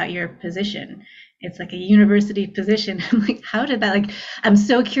hear about your position. It's like a university position. I'm like, how did that, like, I'm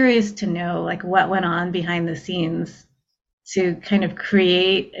so curious to know like what went on behind the scenes to kind of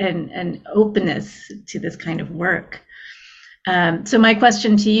create an openness to this kind of work. So my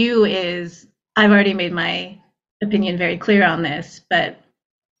question to you is, I've already made my opinion very clear on this, but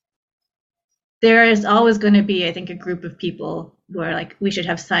there is always going to be, I think, a group of people who are like, we should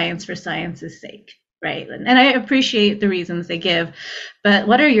have science for science's sake, right? And I appreciate the reasons they give, but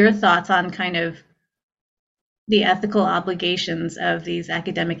what are your thoughts on kind of the ethical obligations of these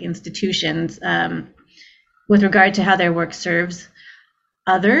academic institutions with regard to how their work serves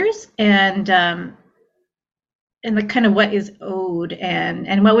others, and like kind of what is owed,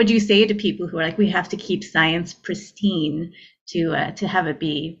 and what would you say to people who are like, we have to keep science pristine to have it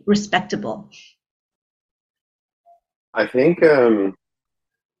be respectable? I think I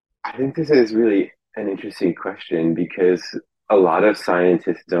think this is really an interesting question because a lot of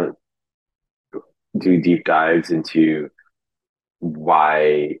scientists don't do deep dives into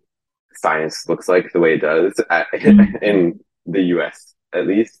why science looks like the way it does Mhm. in the US at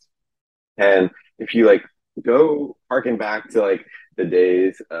least. And if you like go harken back to like the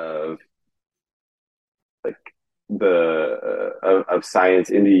days of like of science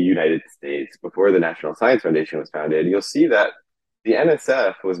in the United States before the National Science Foundation was founded, you'll see that the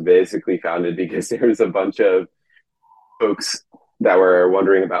NSF was basically founded because there was a bunch of folks that were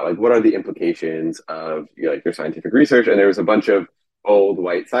wondering about like what are the implications of like your scientific research, and there was a bunch of old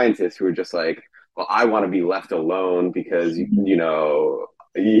white scientists who were just like, well, I want to be left alone because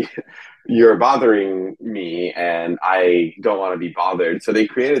you're bothering me and I don't want to be bothered. So they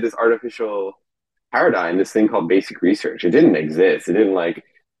created this artificial paradigm, this thing called basic research. It didn't exist. It didn't like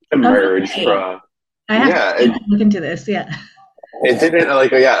emerge Okay. from I have to look into this. Yeah. it didn't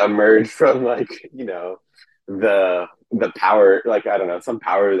like emerge from like the power, like I don't know, some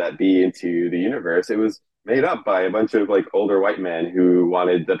power that be into the universe. It was made up by a bunch of like older white men who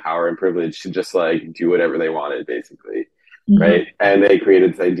wanted the power and privilege to just like do whatever they wanted, basically. Right. And they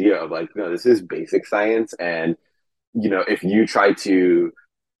created this idea of like, no, this is basic science. And, if you try to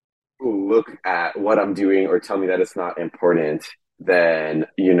look at what I'm doing or tell me that it's not important, then,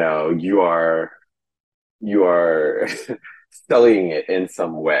 you are studying it in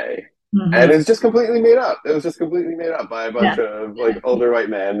some way. And it's just completely made up. It was just completely made up by a bunch of like older white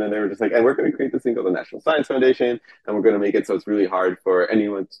men. And they were just like, and we're going to create this thing called the National Science Foundation. And we're going to make it so it's really hard for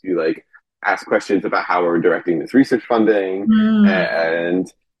anyone to like ask questions about how we're directing this research funding and,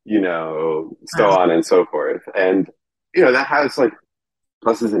 so on and so forth. And, that has like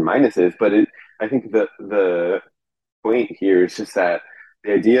pluses and minuses, but I think the point here is just that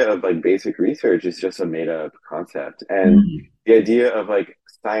the idea of like basic research is just a made up concept. And the idea of like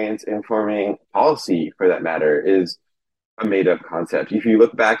science informing policy, for that matter, is a made up concept. If you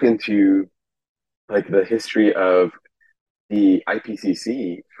look back into like the history of the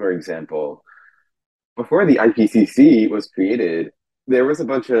IPCC, for example, before the IPCC was created, there was a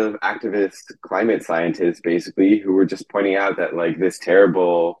bunch of activist climate scientists basically who were just pointing out that like this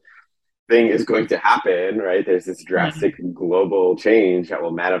terrible thing is going to happen, right? There's this drastic global change that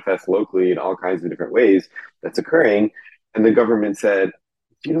will manifest locally in all kinds of different ways that's occurring. And the government said,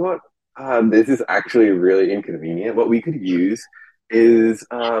 you know what? This is actually really inconvenient. What we could use is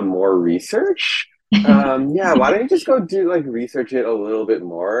more research. Yeah, why don't you just go do like research it a little bit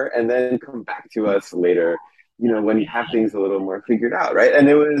more and then come back to us later, when you have things a little more figured out, right? And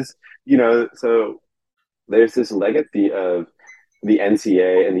it was, so there's this legacy of the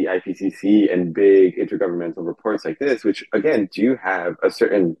NCA and the IPCC and big intergovernmental reports like this, which again do have a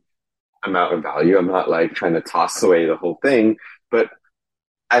certain amount of value. I'm not like trying to toss away the whole thing, but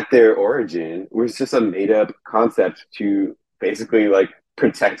at their origin was just a made up concept to basically like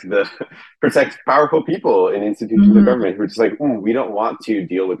protect powerful people in institutions of government who are just like, we don't want to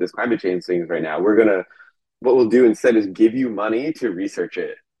deal with this climate change things right now. What we'll do instead is give you money to research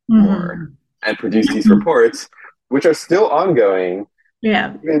it more and produce these reports, which are still ongoing.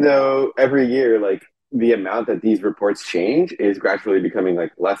 Yeah. Even though every year, like the amount that these reports change is gradually becoming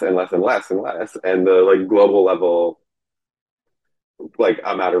like less and less and less and less. And the like global level like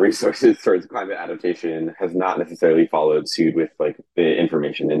amount of resources towards climate adaptation has not necessarily followed suit with like the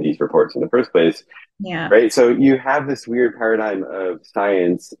information in these reports in the first place. Yeah. Right. So you have this weird paradigm of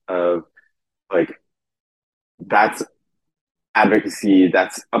science of like that's advocacy,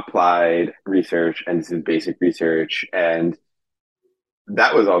 that's applied research, and this is basic research. And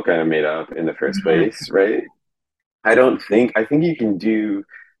that was all kind of made up in the first place, right? I think you can do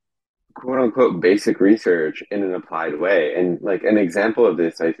quote unquote basic research in an applied way. And like an example of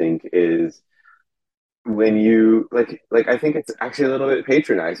this, I think, is when you like I think it's actually a little bit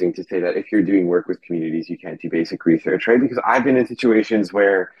patronizing to say that if you're doing work with communities, you can't do basic research, right? Because I've been in situations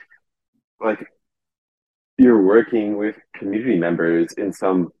where like you're working with community members in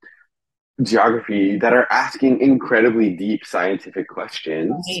some geography that are asking incredibly deep scientific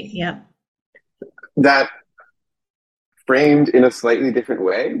questions that framed in a slightly different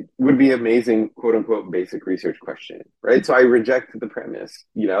way would be amazing quote unquote basic research question, right? So I reject the premise,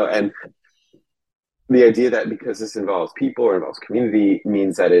 and the idea that because this involves people or involves community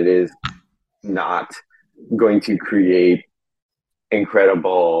means that it is not going to create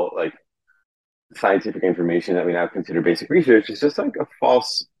incredible like scientific information that we now consider basic research is just like a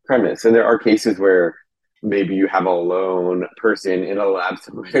false premise. And there are cases where maybe you have a lone person in a lab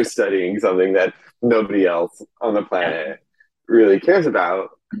somewhere studying something that nobody else on the planet really cares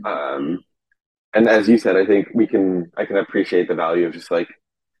about. And as you said, I think I can appreciate the value of just like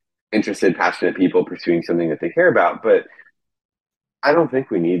interested, passionate people pursuing something that they care about. But I don't think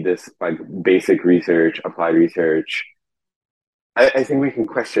we need this like basic research, applied research. I think we can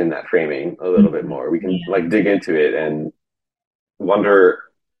question that framing a little bit more. We can like dig into it and wonder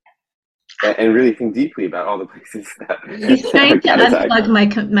and really think deeply about all the places that He's are trying to cat attack.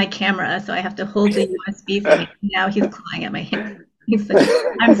 unplug my camera, so I have to hold the USB for me. Now he's clawing at my hand. He's such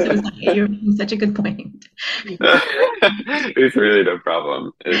a, I'm so sorry. You're making such a good point. It's really no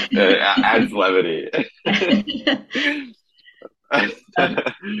problem. It adds levity.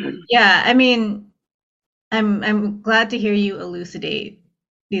 Yeah, I mean, I'm glad to hear you elucidate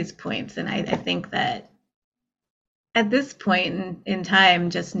these points, and I think that at this point in time,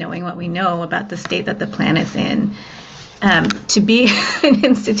 just knowing what we know about the state that the planet's in, to be an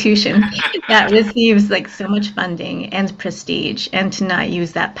institution that receives like so much funding and prestige, and to not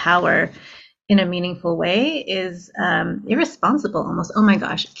use that power in a meaningful way is irresponsible almost. Oh my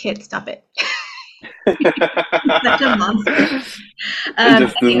gosh, kid, stop it. Such a monster. It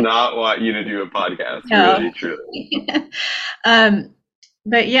just does Anyway, not want you to do a podcast, no. really, truly. um,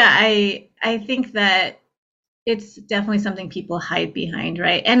 but yeah, I think that it's definitely something people hide behind,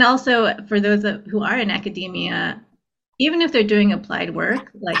 right? And also for those who are in academia, even if they're doing applied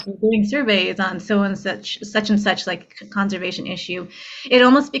work, like we're doing surveys on so and such like conservation issue, it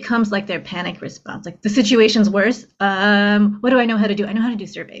almost becomes like their panic response. Like the situation's worse. What do I know how to do? I know how to do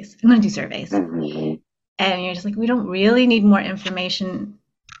surveys. I'm going to do surveys. Mm-hmm. And you're just like, we don't really need more information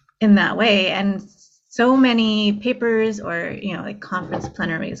in that way. And so many papers or, like conference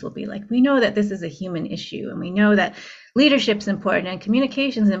plenaries will be like, we know that this is a human issue and we know that leadership's important and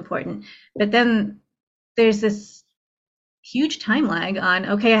communication's important. But then there's this huge time lag on,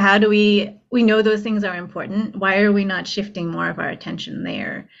 okay, how do we know those things are important. Why are we not shifting more of our attention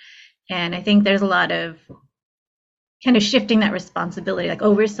there? And I think there's a lot of kind of shifting that responsibility, like,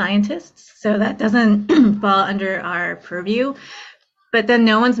 oh, we're scientists, so that doesn't fall under our purview. But then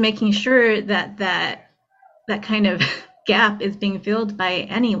no one's making sure that kind of gap is being filled by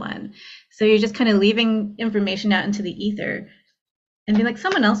anyone. So you're just kind of leaving information out into the ether and be like,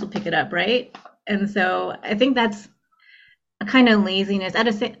 someone else will pick it up, right? And so I think that's a kind of laziness. At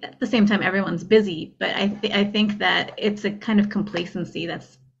the same time, everyone's busy, but I think that it's a kind of complacency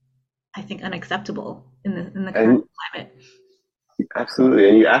that's, I think, unacceptable in the current climate. Absolutely.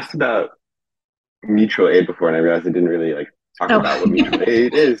 And you asked about mutual aid before, and I realized I didn't really talk about what mutual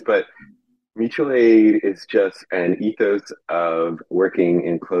aid is, but mutual aid is just an ethos of working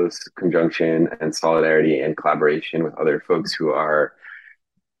in close conjunction and solidarity and collaboration with other folks who are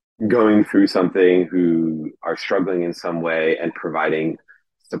going through something, who are struggling in some way, and providing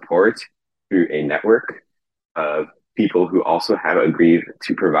support through a network of people who also have agreed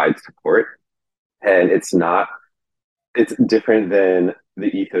to provide support. And it's different than the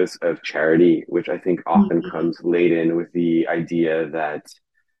ethos of charity, which I think often comes laden with the idea that,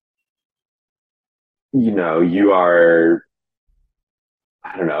 you are,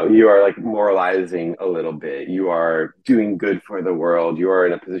 I don't know, you are like moralizing a little bit. You are doing good for the world. You are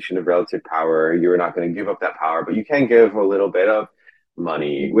in a position of relative power. You're not going to give up that power, but you can give a little bit of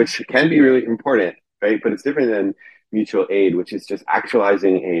money, which can be really important, right? But it's different than mutual aid, which is just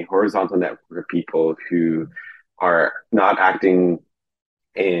actualizing a horizontal network of people who are not acting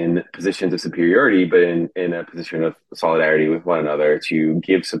in positions of superiority, but in a position of solidarity with one another to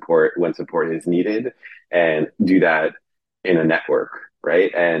give support when support is needed and do that in a network,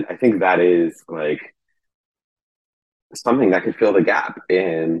 right? And I think that is like something that could fill the gap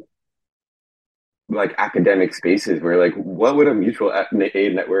in like academic spaces where like what would a mutual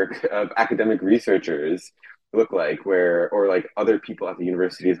aid network of academic researchers look like, where or like other people at the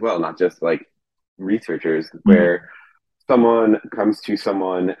university as well, not just like researchers, where someone comes to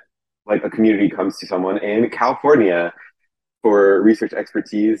someone, like a community comes to someone in California for research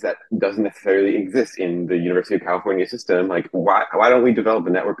expertise that doesn't necessarily exist in the University of California system. Like, why don't we develop a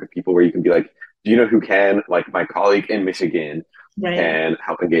network of people where you can be like, do you know who can, like my colleague in Michigan, Right. and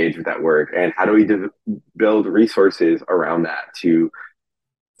help engage with that work? And how do we build resources around that to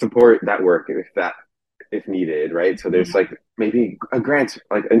support that work if needed, right? So there's like maybe a grants,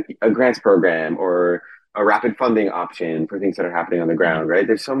 like a grants program or a rapid funding option for things that are happening on the ground, right?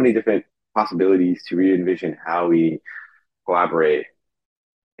 There's so many different possibilities to re-envision how we collaborate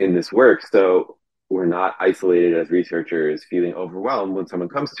in this work. So we're not isolated as researchers feeling overwhelmed when someone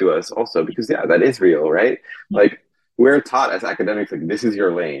comes to us also, because yeah, that is real, right? Like we're taught as academics, like this is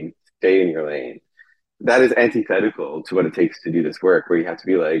your lane, stay in your lane. That is antithetical to what it takes to do this work, where you have to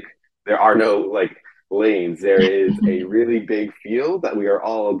be like, there are no like lanes. There is a really big field that we are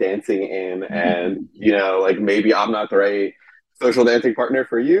all dancing in. And, like maybe I'm not the right social dancing partner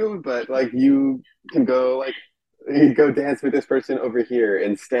for you, but like you can go like, you go dance with this person over here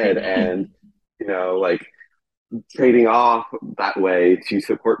instead. And, like trading off that way to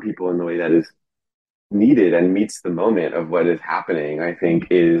support people in the way that is needed and meets the moment of what is happening, I think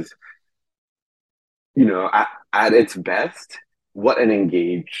is at its best, what an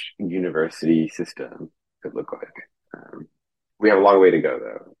engaged university system could look like. We have a long way to go,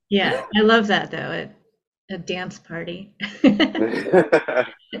 though. Yeah, I love that though. A dance party.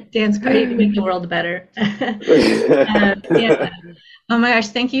 Dance party to make the world better. Yeah. Oh my gosh,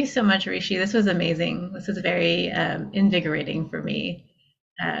 thank you so much, Rishi. This was amazing. This was very invigorating for me.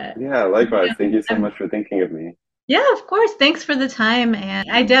 Yeah, likewise. Yeah, Thank you so much for thinking of me. yeah, of course. Thanks for the time.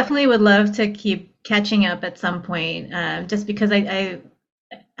 And I definitely would love to keep catching up at some point, just because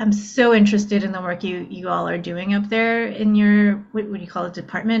I'm so interested in the work you all are doing up there in your, what do you call it,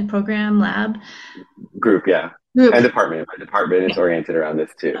 department, program, lab? Group, yeah. Group. And department. My department is oriented around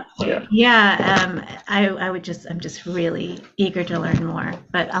this too. Yeah. Yeah. I'm just really eager to learn more.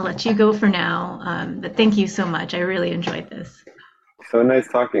 But I'll let you go for now. But thank you so much. I really enjoyed this. So nice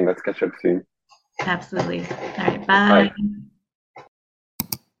talking. Let's catch up soon. Absolutely. All right. Bye.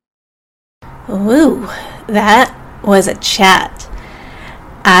 Ooh, that was a chat.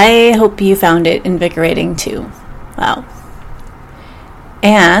 I hope you found it invigorating too. Wow.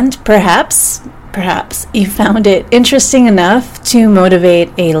 And perhaps you found it interesting enough to motivate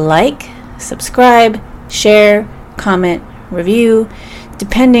a like, subscribe, share, comment, review,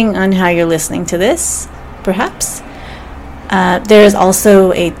 depending on how you're listening to this, perhaps. There is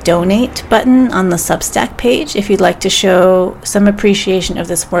also a donate button on the Substack page if you'd like to show some appreciation of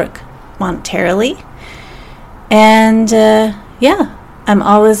this work monetarily. And yeah, I'm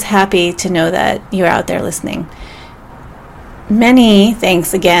always happy to know that you're out there listening. Many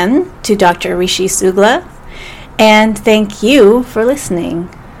thanks again to Dr. Rishi Sugla, and thank you for listening.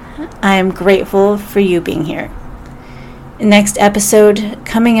 I am grateful for you being here. Next episode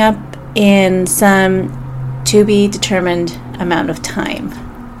coming up in some to be determined amount of time.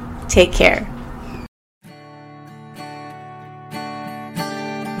 Take care.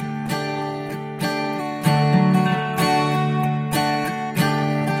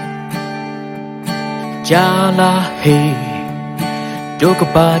 Jala hey,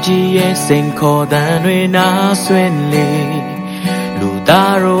 Dokabaji ye sing ko dan re na swin le, Lu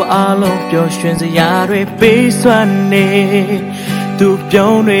daro alo pyo shwen zaya re pe swan ne, Tu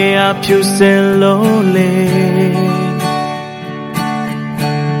pyon re a pyu se lo le.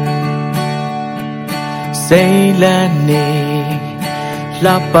 Say la ne,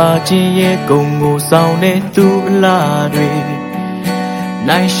 La ba jin ye gong go saung ne tu la re.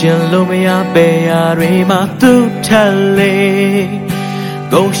 Nation Lumia Bea Rima Tu Tale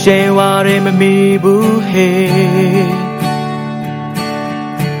Go She Ware Me Buhe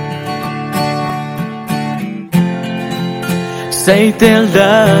Say the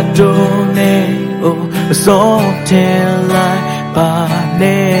la done oh so tell like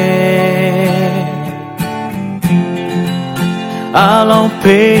bane Along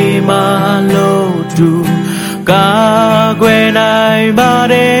pay my load to Ga gwe nai ba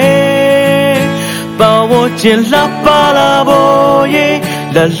de Ba wo chin la ba la bo ye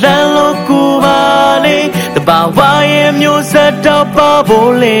La lan lo ku ba le Da ba wa ye myo sat da ba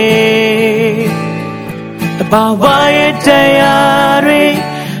bo le Da ba wa ye taya re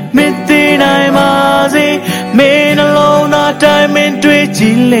Min ti nai ma se Min alone na tai min twi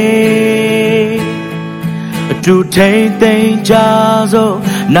chi le Tu take the jazo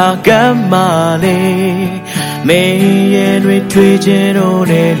na gamale me yen retreating on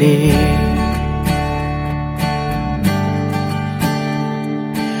ele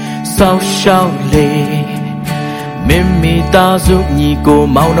so shortly mimi tazu ni ko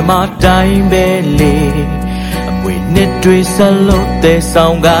maung ma time bele we nit twi salute the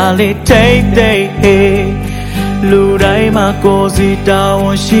song ga le take the lu dai ma ko si ta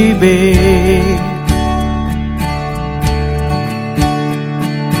won shi be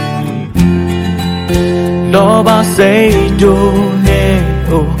Loba say do ne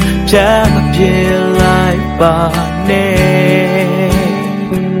oh jam appear like ba ne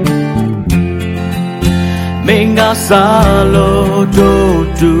Minga salo do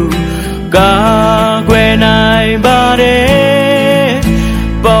do ga gwe nai ba de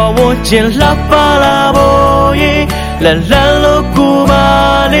Ba wo chin la ba la bo ye la la lo ku ba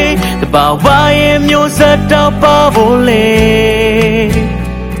le Da ba wa ye myo sat da ba bo le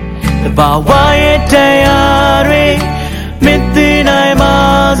Ba wa ye taya re Min ti nai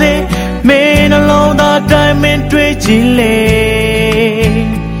ma se Min alone da tai min twi chi le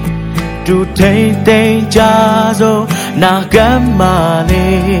Tu take the jazo na gamma le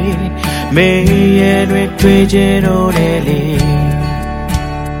Me ye nwe twi chin o ne le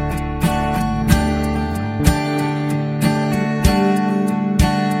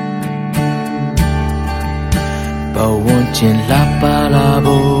Ba won chin la ba la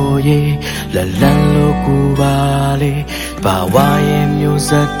bo ye La lalo kubale bawaye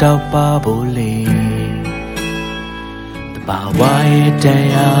music tao pabole the bawaye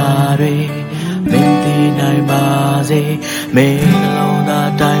tayare minti nai baze mengalong da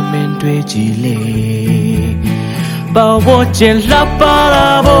diamond twe jile bawo chin la para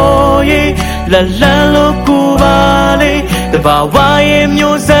boye la lalo kubale the bawaye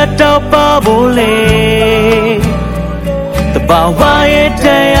music tao pabole the bawaye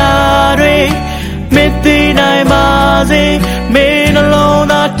tayare minti nai baze mengalong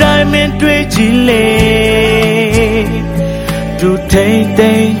da diamond twe jile tu tay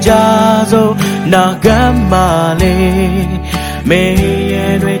jazo nagamale me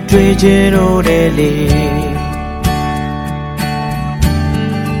ye twe jino dele